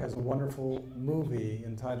Spielberg has a wonderful movie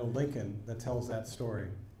entitled Lincoln that tells that story.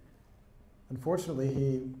 Unfortunately,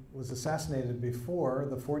 he was assassinated before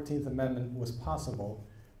the 14th Amendment was possible,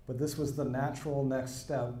 but this was the natural next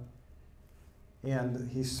step, and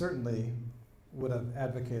he certainly would have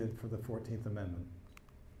advocated for the 14th Amendment.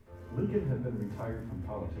 Lincoln had been retired from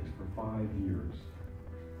politics for 5 years.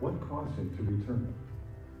 What caused him to return?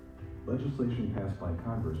 Legislation passed by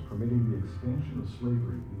Congress permitting the expansion of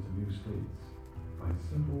slavery into new states by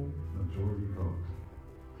simple majority vote.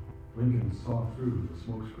 Lincoln saw through the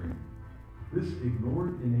smokescreen. This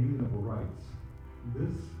ignored inalienable rights.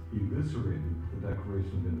 This eviscerated the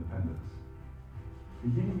Declaration of Independence.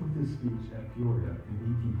 Beginning with his speech at Peoria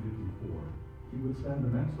in 1854, he would spend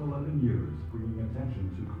the next 11 years bringing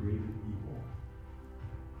attention to created evil.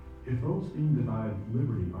 If those being denied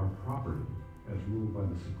liberty are property, as ruled by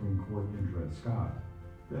the Supreme Court in Dred Scott,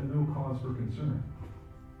 then no cause for concern.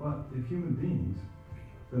 But if human beings,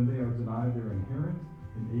 then they are denied their inherent,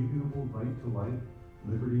 inalienable right to life,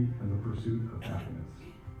 liberty, and the pursuit of happiness.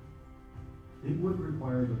 It would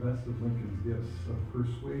require the best of Lincoln's gifts of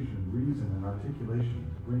persuasion, reason, and articulation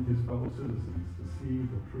to bring his fellow citizens to see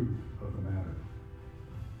the truth of the matter.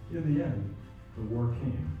 In the end, the war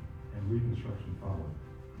came, and Reconstruction followed,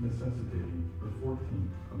 necessitating the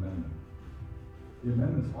 14th Amendment. The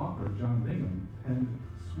amendment's author, John Bingham, penned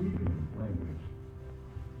sweeping language.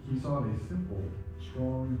 He sought a simple,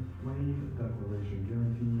 strong, plain declaration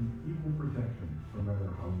guaranteeing equal protection, no matter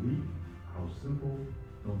how weak, how simple,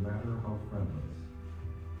 no matter how friendless.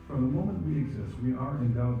 From the moment we exist, we are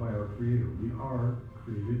endowed by our Creator. We are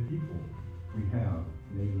created equal. We have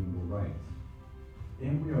inalienable rights.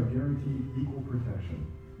 And we are guaranteed equal protection,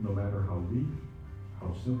 no matter how weak,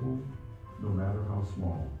 how simple, no matter how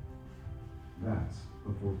small. That's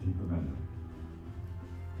the 14th Amendment.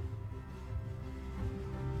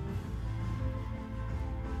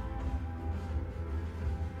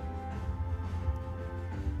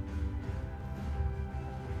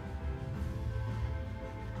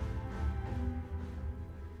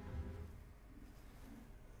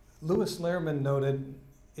 Louis Lehrman noted,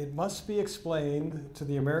 "It must be explained to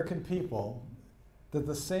the American people that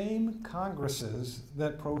the same Congresses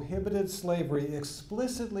that prohibited slavery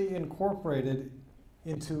explicitly incorporated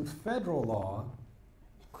into federal law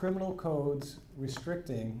criminal codes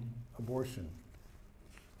restricting abortion."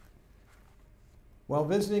 While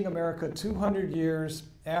visiting America 200 years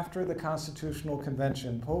after the Constitutional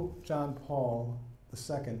Convention, Pope John Paul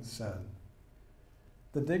II said,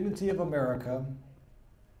 "The dignity of America,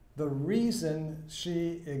 the reason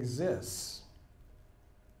she exists,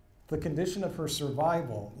 the condition of her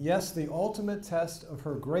survival, yes, the ultimate test of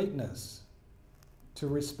her greatness, to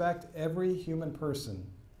respect every human person,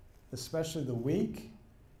 especially the weak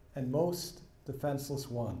and most defenseless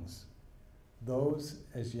ones, those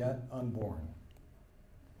as yet unborn."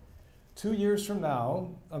 2 years from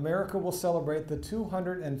now, America will celebrate the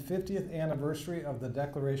 250th anniversary of the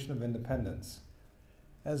Declaration of Independence.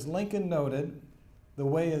 As Lincoln noted, the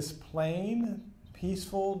way is plain,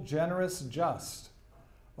 peaceful, generous, just.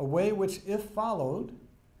 a way which, if followed,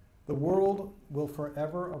 the world will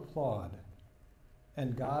forever applaud,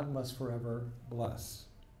 and God must forever bless.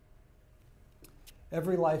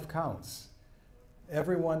 Every life counts.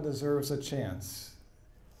 Everyone deserves a chance.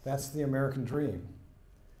 That's the American dream.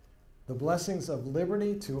 The blessings of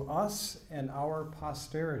liberty to us and our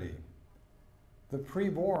posterity. The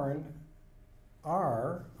preborn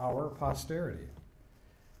are our posterity.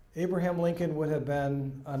 Abraham Lincoln would have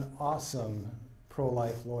been an awesome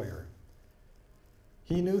pro-life lawyer.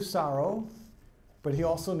 He knew sorrow, but he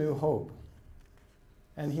also knew hope.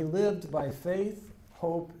 And he lived by faith,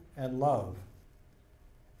 hope, and love.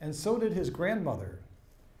 And so did his grandmother.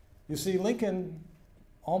 You see, Lincoln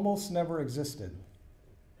almost never existed.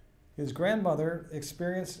 His grandmother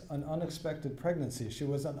experienced an unexpected pregnancy. She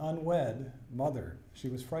was an unwed mother. She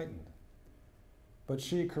was frightened. But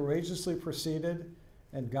she courageously proceeded,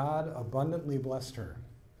 and God abundantly blessed her.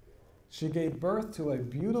 She gave birth to a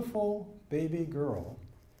beautiful baby girl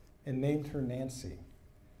and named her Nancy.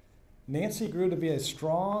 Nancy grew to be a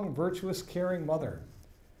strong, virtuous, caring mother.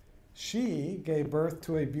 She gave birth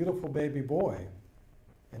to a beautiful baby boy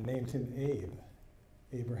and named him Abe,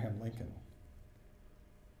 Abraham Lincoln.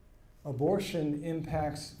 Abortion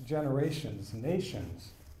impacts generations, nations.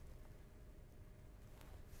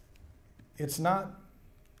 It's not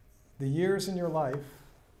the years in your life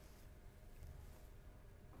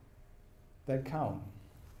that count.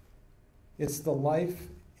 It's the life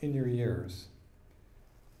in your years.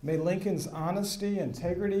 May Lincoln's honesty,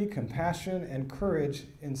 integrity, compassion, and courage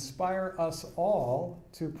inspire us all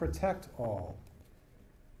to protect all.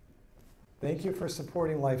 Thank you for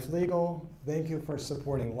supporting Life Legal. Thank you for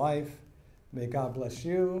supporting life. May God bless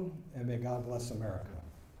you, and may God bless America.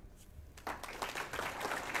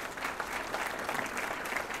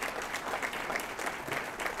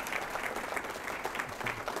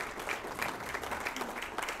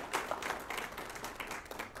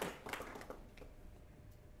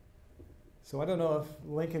 So I don't know if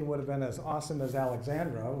Lincoln would have been as awesome as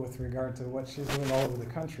Alexandra with regard to what she's doing all over the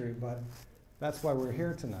country, but that's why we're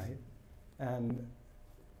here tonight. And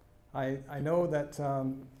I know that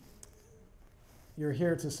you're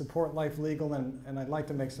here to support Life Legal, and I'd like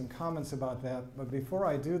to make some comments about that. But before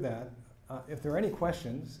I do that, if there are any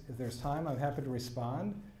questions, if there's time, I'm happy to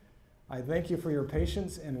respond. I thank you for your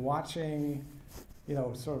patience in watching,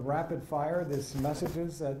 sort of rapid fire these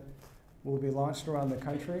messages that will be launched around the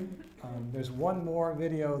country. There's one more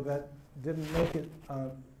video that didn't make it,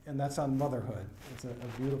 and that's on motherhood. It's a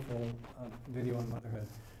beautiful video on motherhood.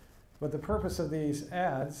 But the purpose of these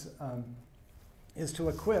ads is to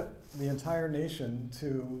equip the entire nation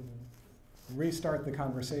to restart the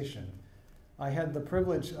conversation. I had the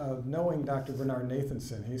privilege of knowing Dr. Bernard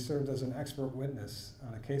Nathanson. He served as an expert witness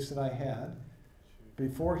on a case that I had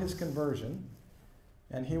before his conversion,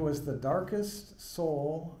 and he was the darkest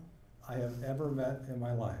soul I have ever met in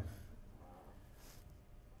my life.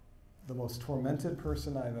 The most tormented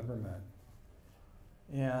person I've ever met.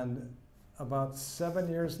 And about 7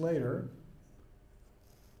 years later,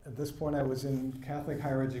 at this point I was in Catholic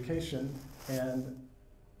higher education, and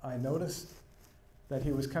I noticed that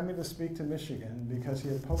he was coming to speak to Michigan because he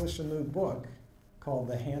had published a new book called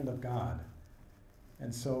The Hand of God.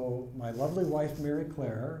 And so my lovely wife, Mary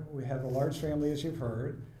Claire, we have a large family, as you've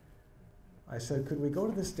heard. I said, could we go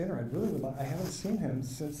to this dinner? I haven't seen him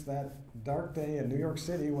since that dark day in New York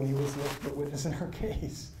City when he was the expert witness in our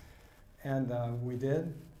case. And we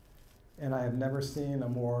did, and I have never seen a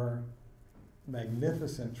more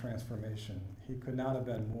magnificent transformation. He could not have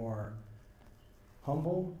been more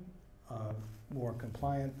humble, more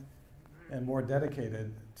compliant, and more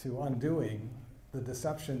dedicated to undoing the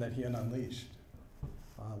deception that he had unleashed.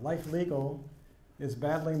 Life Legal is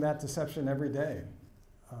battling that deception every day.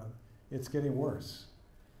 It's getting worse.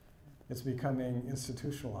 It's becoming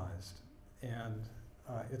institutionalized. And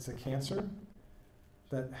it's a cancer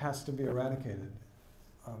that has to be eradicated.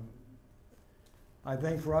 I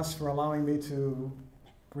thank Russ for allowing me to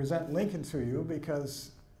present Lincoln to you,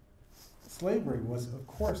 because slavery was, of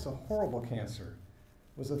course, a horrible cancer,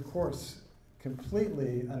 was, of course,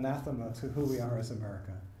 completely anathema to who we are as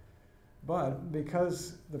America. But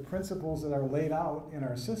because the principles that are laid out in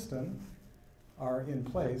our system are in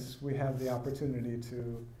place, we have the opportunity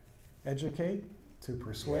to educate, to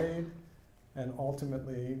persuade, and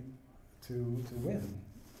ultimately to win,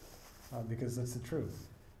 because that's the truth.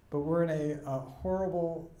 But we're in a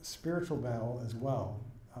horrible spiritual battle as well.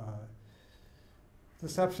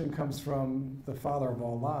 Deception comes from the father of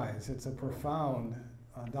all lies. It's a profound,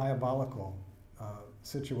 diabolical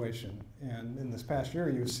situation. And in this past year,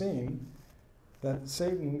 you've seen that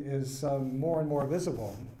Satan is more and more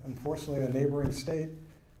visible. Unfortunately, a neighboring state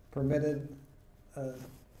permitted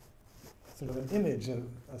sort of an image of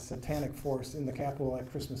a satanic force in the Capitol at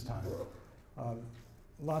Christmas time.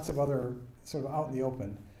 Lots of other sort of out in the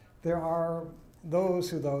open. There are those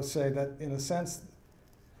who, though, say that in a sense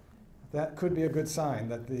that could be a good sign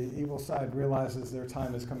that the evil side realizes their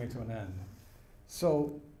time is coming to an end.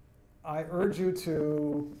 So I urge you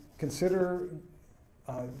to consider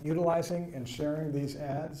utilizing and sharing these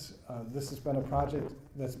ads. This has been a project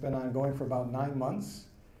that's been ongoing for about 9 months.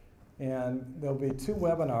 And there'll be 2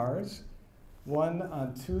 webinars, one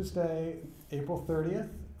on Tuesday, April 30th.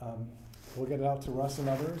 We'll get it out to Russ and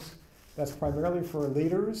others. That's primarily for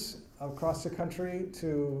leaders across the country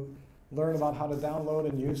to learn about how to download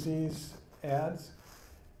and use these ads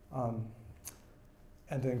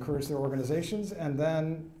and to encourage their organizations. And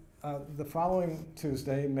then the following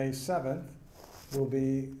Tuesday, May 7th, we'll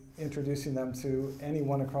be introducing them to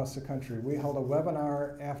anyone across the country. We held a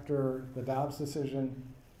webinar after the Dobbs decision,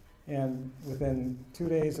 and within 2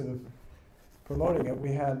 days of promoting it,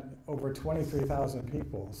 we had over 23,000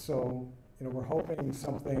 people. So, we're hoping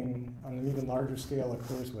something on an even larger scale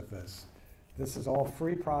occurs with this. This is all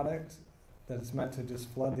free product that is meant to just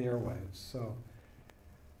flood the airwaves. So,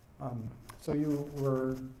 so you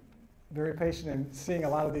were very patient in seeing a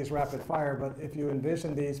lot of these rapid fire, but if you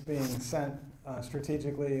envision these being sent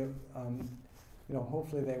strategically,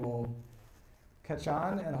 hopefully they will catch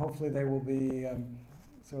on, and hopefully they will be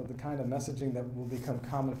sort of the kind of messaging that will become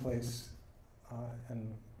commonplace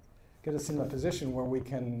and get us in a position where we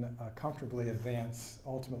can comfortably advance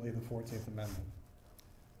ultimately the 14th Amendment.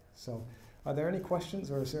 So are there any questions,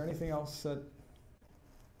 or is there anything else that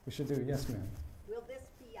we should do? Yes, ma'am. Will this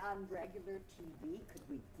be on regular TV? Could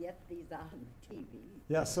we get these on TV?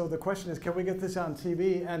 Yeah, so the question is, can we get this on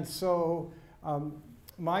TV? And so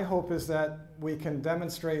my hope is that we can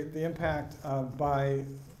demonstrate the impact by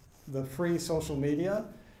the free social media,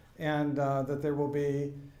 and that there will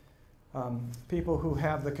be people who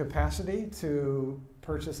have the capacity to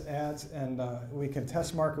purchase ads, and we can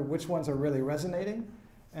test market which ones are really resonating,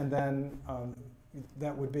 and then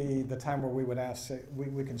that would be the time where we would ask,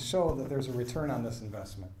 we can show that there's a return on this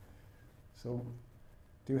investment. So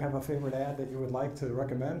do you have a favorite ad that you would like to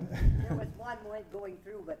recommend? There was one going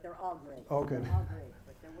through, but they're all great. Oh, good. They're all great,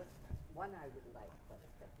 but there was one I would like.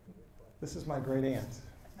 This is my great aunt.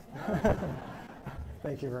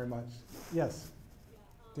 Thank you very much. Yes.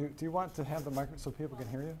 Do you want to have the microphone so people can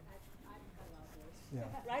hear you? Yeah.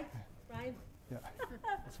 Right, Brian? Yeah.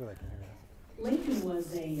 That's what I can hear. Lincoln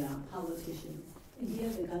was a politician, and he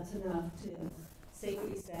had the guts enough to say what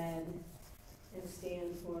he said and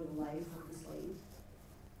stand for the life of the slave.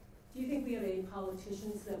 Do you think we have any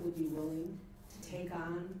politicians that would be willing to take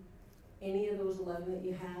on any of those 11 that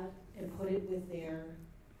you have and put it with their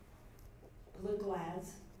political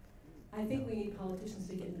ads? I think we need politicians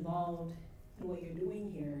to get involved in what you're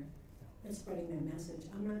doing here and spreading that message.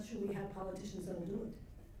 I'm not sure we have politicians that will do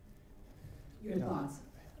it. Your thoughts?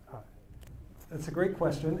 That's a great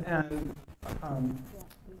question, and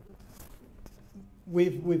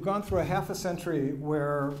we've gone through a half a century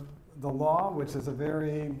where the law, which is a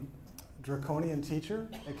very draconian teacher,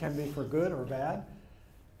 it can be for good or bad,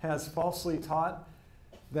 has falsely taught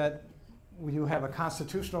that you have a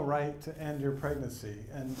constitutional right to end your pregnancy.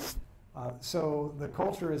 And so the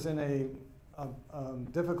culture is in a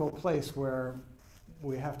difficult place where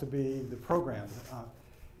we have to be programmed.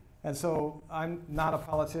 And so I'm not a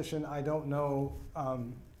politician. I don't know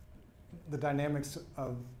the dynamics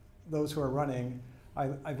of those who are running.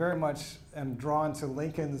 I very much am drawn to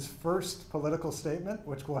Lincoln's first political statement,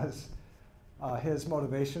 which was his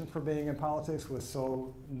motivation for being in politics was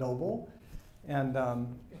so noble. And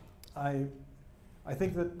I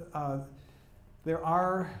think that there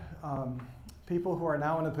are people who are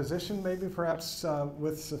now in a position, maybe perhaps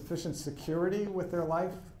with sufficient security with their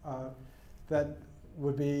life, that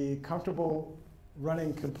would be comfortable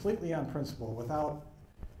running completely on principle without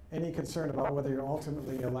any concern about whether you're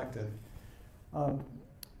ultimately elected.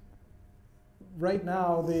 Right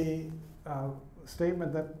now, the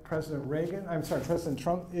statement that President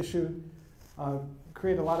Trump issued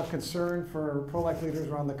created a lot of concern for pro-life leaders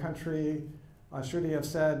around the country. Should he have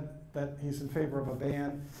said that he's in favor of a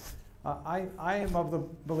ban? I am of the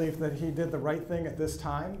belief that he did the right thing at this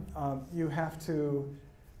time.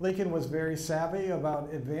 Lincoln was very savvy about,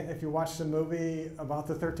 if you watch the movie about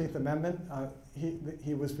the 13th Amendment,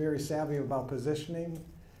 he was very savvy about positioning,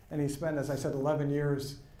 and he spent, as I said, 11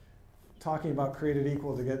 years talking about created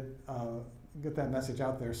equal to get that message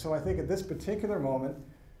out there. So I think at this particular moment,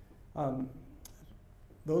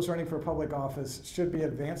 those running for public office should be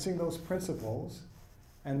advancing those principles,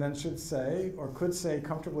 and then should say, or could say,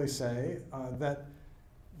 comfortably say, that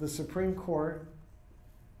the Supreme Court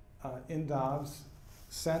in Dobbs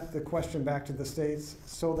sent the question back to the states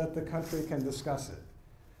so that the country can discuss it.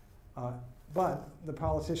 But the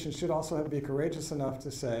politicians should also be courageous enough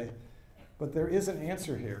to say, but there is an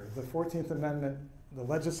answer here. The 14th Amendment, the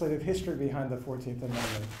legislative history behind the 14th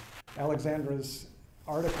Amendment, Alexandra's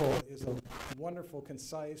article is a wonderful,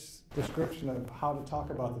 concise description of how to talk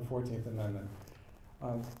about the 14th Amendment.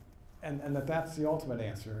 And that's the ultimate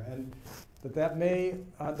answer. And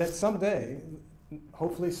that someday,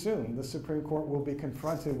 hopefully soon, the Supreme Court will be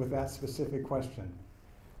confronted with that specific question,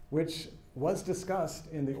 which was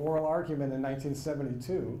discussed in the oral argument in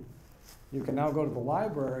 1972. You can now go to the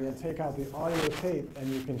library and take out the audio tape, and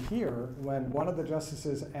you can hear when one of the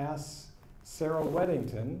justices asks Sarah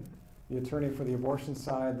Weddington, the attorney for the abortion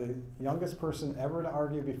side, the youngest person ever to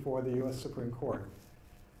argue before the US Supreme Court.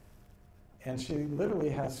 And she literally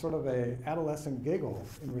has sort of an adolescent giggle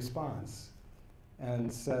in response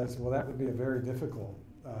and says, well, that would be a very difficult.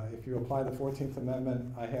 If you apply the 14th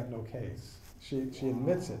Amendment, I have no case. She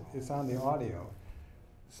admits it. It's on the audio.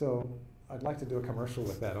 So I'd like to do a commercial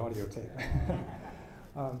with that audio tape.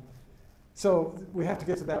 So we have to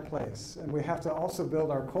get to that place. And we have to also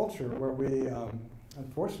build our culture where we,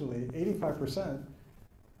 unfortunately, 85%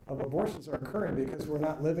 of abortions are occurring because we're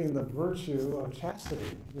not living the virtue of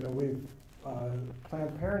chastity. You know, we've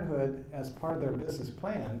Planned Parenthood, as part of their business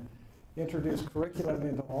plan, introduced curriculum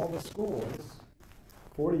into all the schools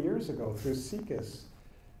 40 years ago through SECUS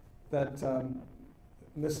that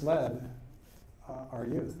misled our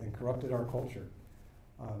youth and corrupted our culture.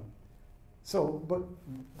 But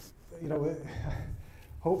you know,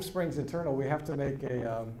 hope springs eternal. We have to make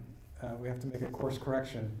a course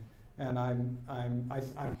correction, and I'm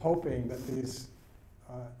hoping that these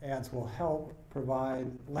ads will help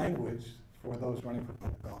provide language for those running for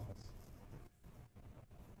public office.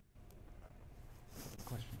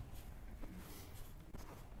 Question.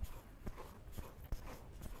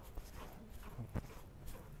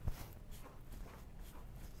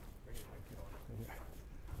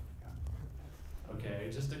 Okay,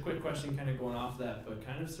 just a quick question kind of going off that, but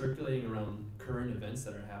kind of circulating around current events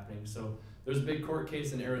that are happening. So there's a big court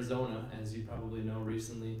case in Arizona, as you probably know,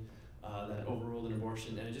 recently, that overruled an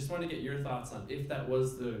abortion. And I just want to get your thoughts on if that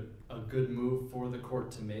was a good move for the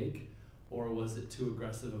court to make, or was it too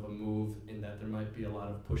aggressive of a move in that there might be a lot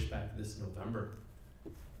of pushback this November?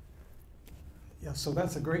 Yeah, so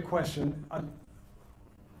that's a great question.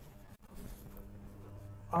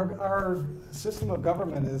 Our system of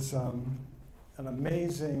government is an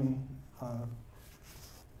amazing,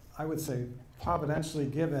 I would say, providentially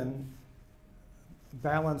given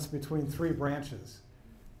balance between three branches.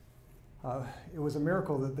 It was a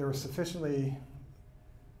miracle that there were sufficiently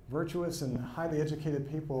virtuous and highly educated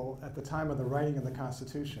people at the time of the writing of the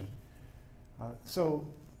Constitution. So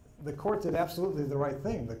the court did absolutely the right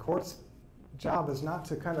thing. The court's job is not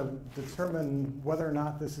to kind of determine whether or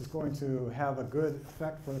not this is going to have a good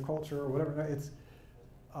effect for the culture or whatever. It's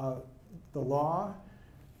the law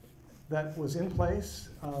that was in place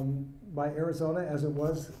by Arizona, as it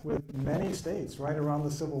was with many states right around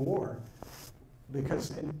the Civil War,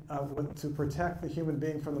 because to protect the human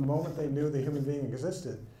being from the moment they knew the human being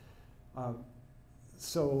existed.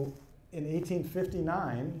 So in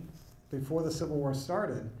 1859, before the Civil War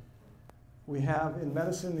started, we have in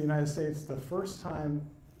medicine in the United States the first time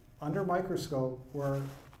under microscope where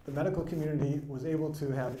the medical community was able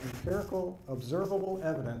to have empirical, observable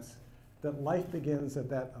evidence that life begins at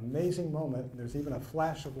that amazing moment. There's even a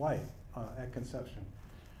flash of light at conception.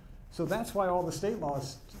 So that's why all the state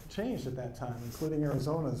laws changed at that time, including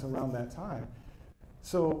Arizona's around that time.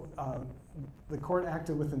 So the court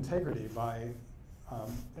acted with integrity by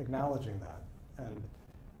acknowledging that. And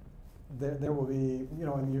there will be, you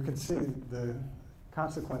know, and you can see the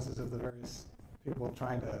consequences of the various people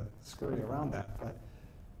trying to scurry around that. But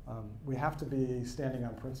we have to be standing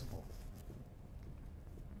on principle.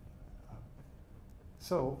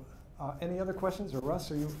 So any other questions? Or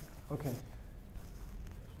Russ, are you, okay.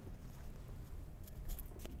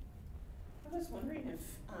 I was wondering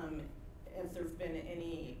if there's been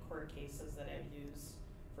any court cases that have used,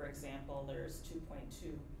 for example, there's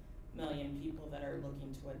 2.2 million people that are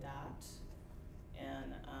looking to adopt.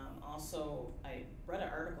 And also, I read an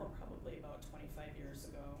article probably about 25 years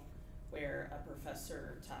ago where a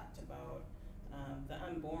professor talked about the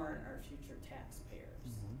unborn are future taxpayers.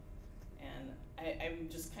 Mm-hmm. And I'm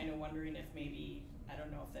just kind of wondering if maybe, I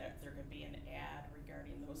don't know if there could be an ad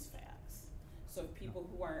regarding those facts. So if people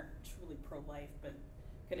who aren't truly pro-life but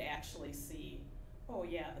could actually see, oh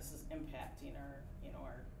yeah, this is impacting our, you know,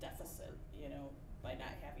 our deficit, you know, by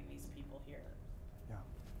not having these people here. Yeah.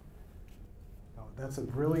 No, That's a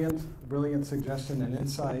brilliant, brilliant suggestion and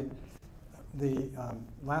insight. The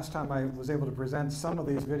last time I was able to present some of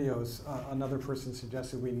these videos, another person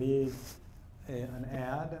suggested we need an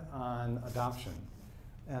ad on adoption.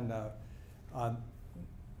 And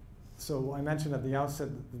so I mentioned at the outset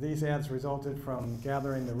that these ads resulted from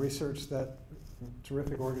gathering the research that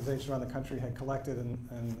terrific organizations around the country had collected,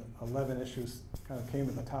 and 11 issues kind of came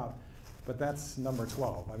to the top. But that's number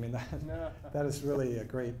 12. I mean, that is really a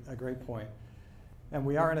great point. And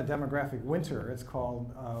we are in a demographic winter, it's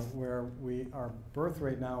called, where our birth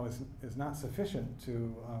rate now is not sufficient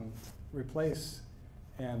to replace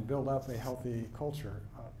and build up a healthy culture.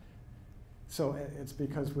 So it's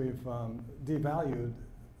because we've devalued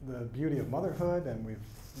the beauty of motherhood, and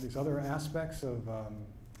these other aspects of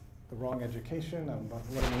the wrong education about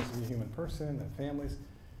what it means to be a human person and families.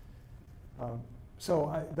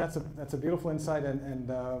 So that's a beautiful insight, and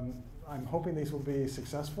I'm hoping these will be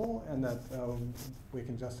successful and that we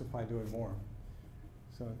can justify doing more.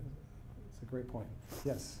 So it's a great point.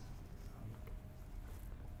 Yes?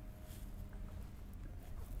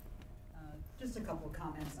 Just a couple of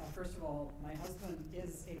comments. First of all, my husband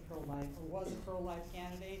is a pro-life, or was a pro-life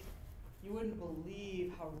candidate. You wouldn't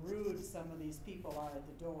believe how rude some of these people are at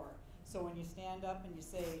the door. So when you stand up and you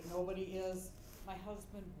say, nobody is, my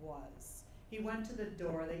husband was. He went to the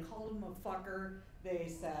door, they called him a fucker, they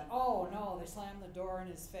said, oh no, they slammed the door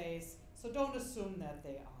in his face. So don't assume that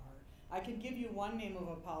they are. I can give you one name of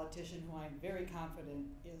a politician who I'm very confident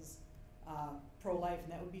is pro-life,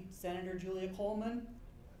 and that would be Senator Julia Coleman.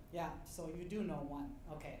 Yeah, so you do know one.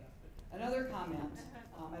 Okay. Another comment.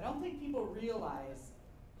 I don't think people realize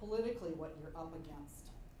politically what you're up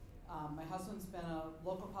against. My husband's been a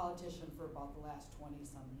local politician for about the last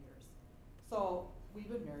 20-some years. So we've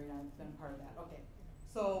been married, I've been part of that. Okay.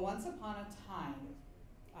 So once upon a time,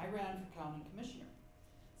 I ran for county commissioner.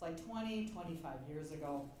 It's like 20, 25 years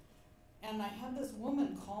ago. And I had this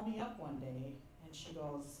woman call me up one day, and she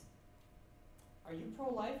goes, are you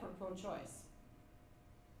pro-life or pro-choice?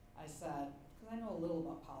 I said, because I know a little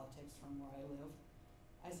about politics from where I live,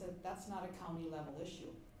 I said, that's not a county level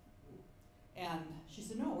issue. And she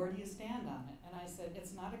said, no, where do you stand on it? And I said,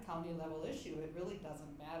 it's not a county level issue, it really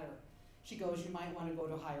doesn't matter. She goes, you might want to go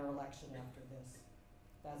to a higher election after this.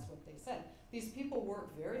 That's what they said. These people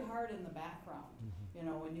work very hard in the background. You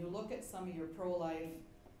know, when you look at some of your pro-life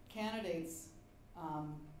candidates,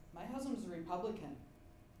 my husband's a Republican.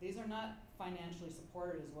 These are not financially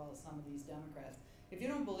supported as well as some of these Democrats. If you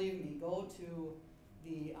don't believe me, go to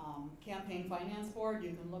the Campaign Finance Board.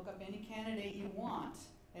 You can look up any candidate you want,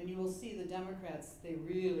 and you will see the Democrats, they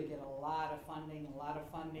really get a lot of funding. A lot of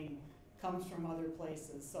funding comes from other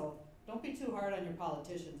places. So don't be too hard on your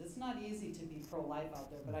politicians. It's not easy to be pro-life out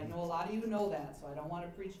there, but I know a lot of you know that, so I don't want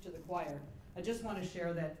to preach to the choir. I just want to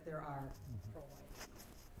share that there are pro-life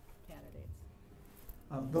candidates.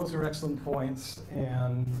 Those are excellent points,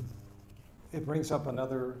 and it brings up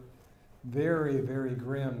another very, very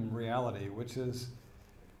grim reality, which is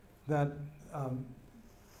that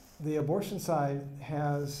the abortion side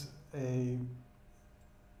has a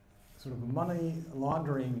sort of a money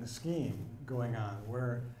laundering scheme going on,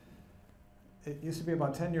 where it used to be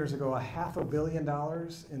about 10 years ago, $500 million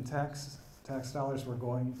in tax dollars were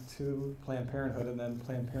going to Planned Parenthood, and then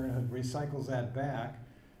Planned Parenthood recycles that back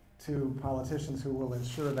to politicians who will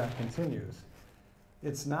ensure that continues.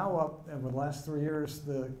 It's now up, and in the last 3 years,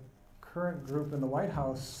 the current group in the White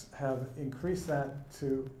House have increased that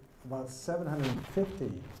to about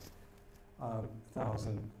 $750,000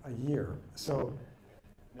 a year. So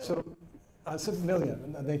 7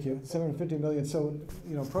 million, thank you, 750 million. So,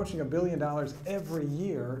 you know, approaching $1 billion every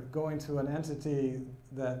year going to an entity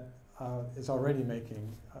that is already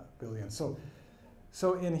making billions.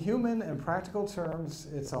 So in human and practical terms,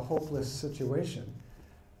 it's a hopeless situation.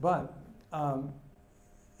 But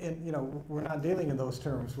you know, we're not dealing in those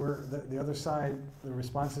terms. We're the other side. The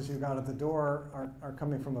responses you got at the door are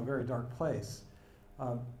coming from a very dark place,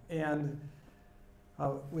 and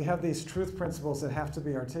we have these truth principles that have to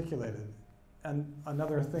be articulated. And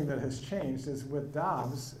another thing that has changed is with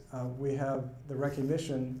Dobbs, we have the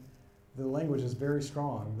recognition. The language is very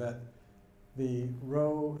strong that the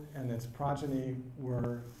Roe and its progeny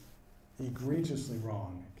were egregiously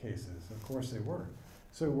wrong cases. Of course they were.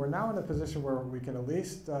 So we're now in a position where we can at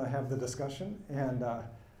least have the discussion, and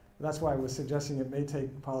that's why I was suggesting it may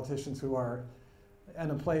take politicians who are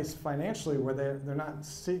in a place financially where they're not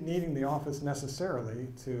needing the office necessarily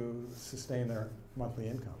to sustain their monthly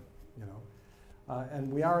income, you know.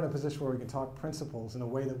 And we are in a position where we can talk principles in a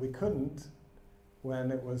way that we couldn't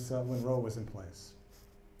when it was when Roe was in place.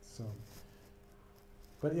 So,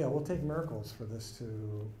 but yeah, we'll take miracles for this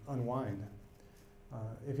to unwind.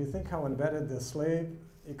 If you think how embedded the slave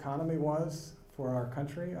economy was for our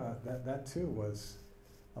country, that too was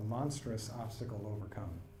a monstrous obstacle to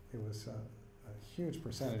overcome. It was a huge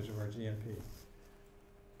percentage of our GNP,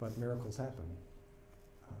 but miracles happen.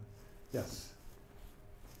 Yes?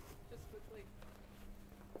 Just quickly.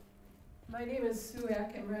 My name is Sue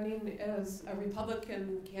Eck. I'm running as a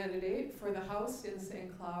Republican candidate for the House in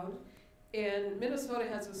St. Cloud. And Minnesota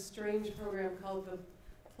has a strange program called the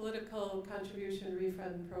Political Contribution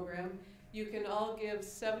Refund Program. You can all give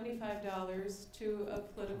 $75 to a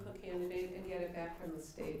political candidate and get it back from the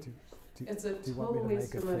state. It's a total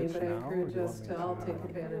waste of money, but I encourage us to all take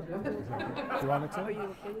advantage of it. Do you want me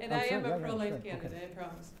to? And I am a pro-life candidate, I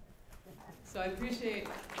promise. So I appreciate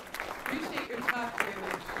your talk very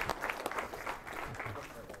much.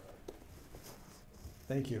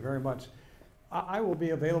 Thank you very much. I will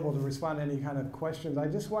be available to respond to any kind of questions. I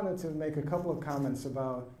just wanted to make a couple of comments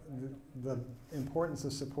about the importance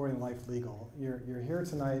of supporting Life Legal. You're here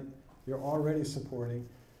tonight, you're already supporting,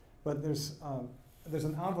 but there's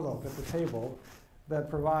an envelope at the table that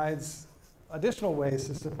provides additional ways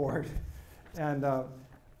to support. And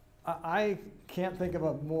I can't think of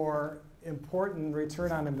a more important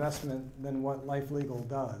return on investment than what Life Legal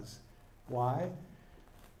does. Why?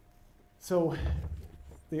 So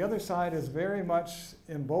the other side is very much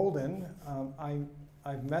emboldened.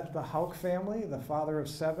 I've met the Hauk family, the father of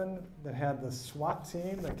 7 that had the SWAT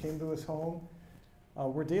team that came to his home.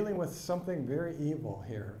 We're dealing with something very evil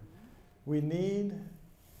here. We need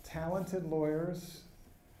talented lawyers.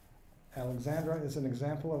 Alexandra is an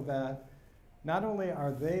example of that. Not only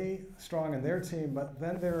are they strong in their team, but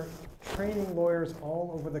then they're training lawyers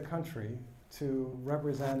all over the country to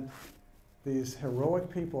represent these heroic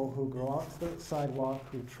people who go out to the sidewalk,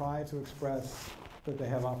 who try to express that they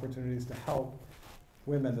have opportunities to help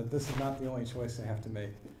women, that this is not the only choice they have to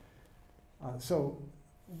make. So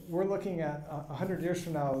we're looking at 100 years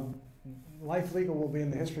from now, Life Legal will be in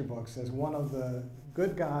the history books as one of the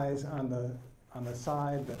good guys on the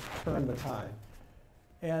side that turned the tide.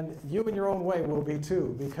 And you in your own way will be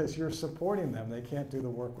too, because you're supporting them. They can't do the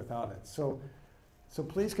work without it. So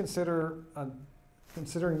please consider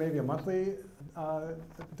considering maybe a monthly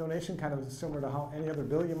donation, kind of similar to how any other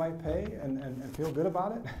bill you might pay, and feel good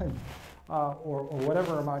about it, or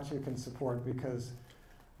whatever amount you can support, because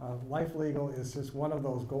Life Legal is just one of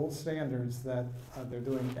those gold standards that they're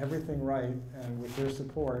doing everything right, and with their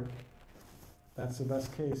support, that's the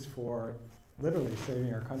best case for literally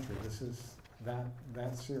saving our country. This is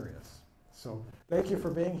that serious. So thank you for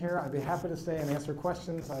being here. I'd be happy to stay and answer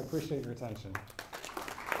questions. I appreciate your attention.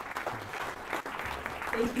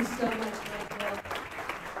 Thank you so much, Michael.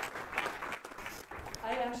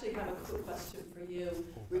 I actually have a quick question for you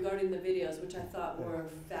regarding the videos, which I thought were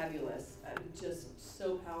fabulous. Just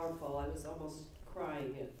so powerful. I was almost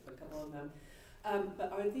crying at a couple of them.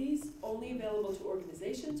 But are these only available to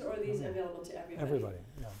organizations, or are these available to everybody? Everybody,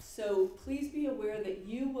 yeah. So please be aware that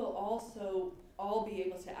you will also all be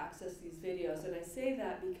able to access these videos. And I say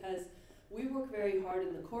that because we work very hard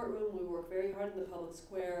in the courtroom, we work very hard in the public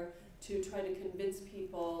square to try to convince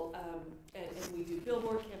people, and we do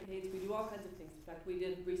billboard campaigns, we do all kinds of things. In fact, we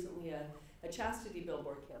did recently a chastity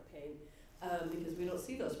billboard campaign, because we don't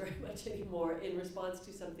see those very much anymore, in response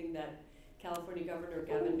to something that California Governor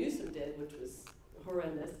Gavin Newsom did, which was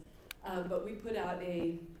horrendous. But we put out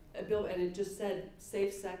a bill, and it just said,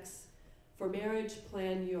 safe sex for marriage,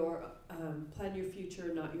 plan your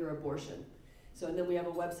future, not your abortion. So, and then we have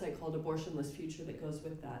a website called Abortionless Future that goes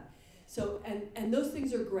with that. So, and those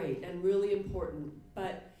things are great and really important,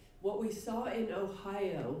 but what we saw in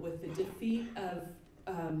Ohio with the defeat of,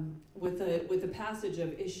 with the passage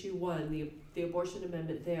of issue 1, the abortion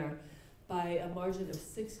amendment there, by a margin of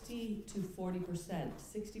 60 to 40%,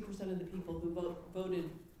 60% of the people who voted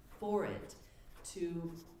for it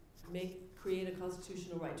to create a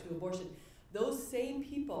constitutional right to abortion, those same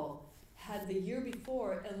people had the year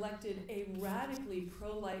before elected a radically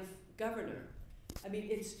pro-life governor. I mean,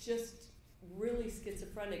 it's just really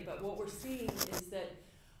schizophrenic, but what we're seeing is that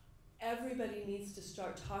everybody needs to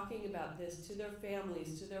start talking about this to their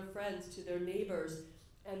families, to their friends, to their neighbors,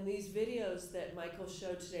 and these videos that Michael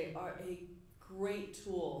showed today are a great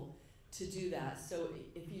tool to do that. So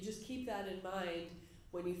if you just keep that in mind,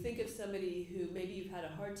 when you think of somebody who maybe you've had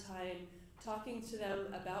a hard time talking to them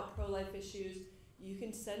about pro-life issues, you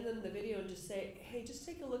can send them the video and just say, hey, just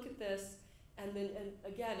take a look at this. And then, and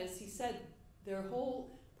again, as he said, their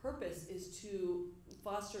whole purpose is to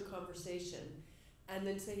foster conversation. And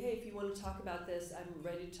then say, hey, if you want to talk about this, I'm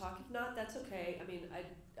ready to talk. If not, that's okay. I mean, I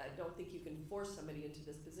don't think you can force somebody into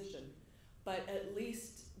this position. But at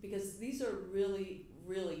least, because these are really,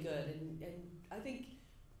 really good. And I think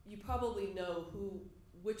you probably know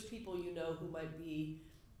which people you know who might be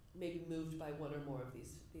maybe moved by one or more of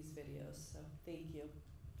these videos. So thank you.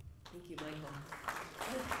 Thank you, Michael.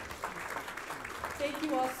 Thank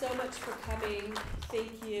you all so much for coming.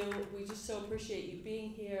 Thank you. We just so appreciate you being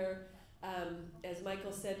here. As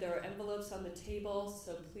Michael said, there are envelopes on the table,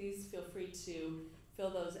 so please feel free to fill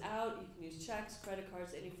those out. You can use checks, credit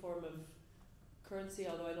cards, any form of currency,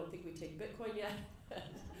 although I don't think we take Bitcoin yet.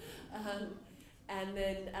 And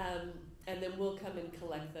then we'll come and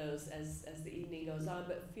collect those as the evening goes on.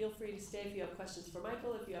 But feel free to stay if you have questions for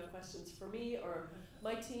Michael, if you have questions for me or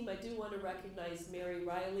my team. I do want to recognize Mary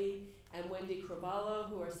Riley and Wendy Cravallo,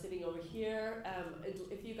 who are sitting over here.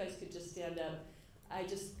 If you guys could just stand up. I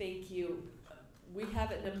just thank you. We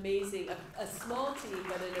have an amazing, a small team,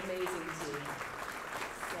 but an amazing team.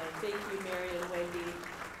 So thank you, Mary and Wendy.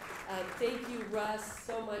 Thank you, Russ,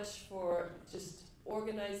 so much for just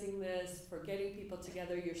organizing this, for getting people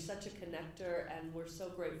together. You're such a connector, and we're so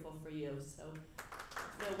grateful for you. So,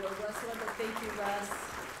 no, we're Russ, but thank you, Russ.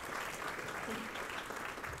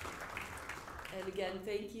 And again,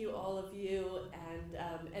 thank you, all of you.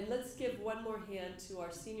 And let's give one more hand to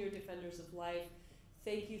our senior defenders of life.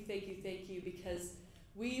 Thank you, thank you, thank you, because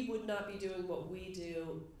we would not be doing what we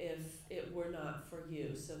do if it were not for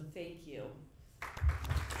you. So thank you.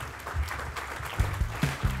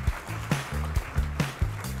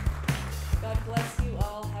 God bless you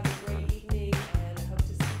all. Have a great evening, and I hope to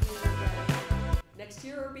see you again next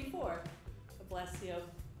year or before. God bless you.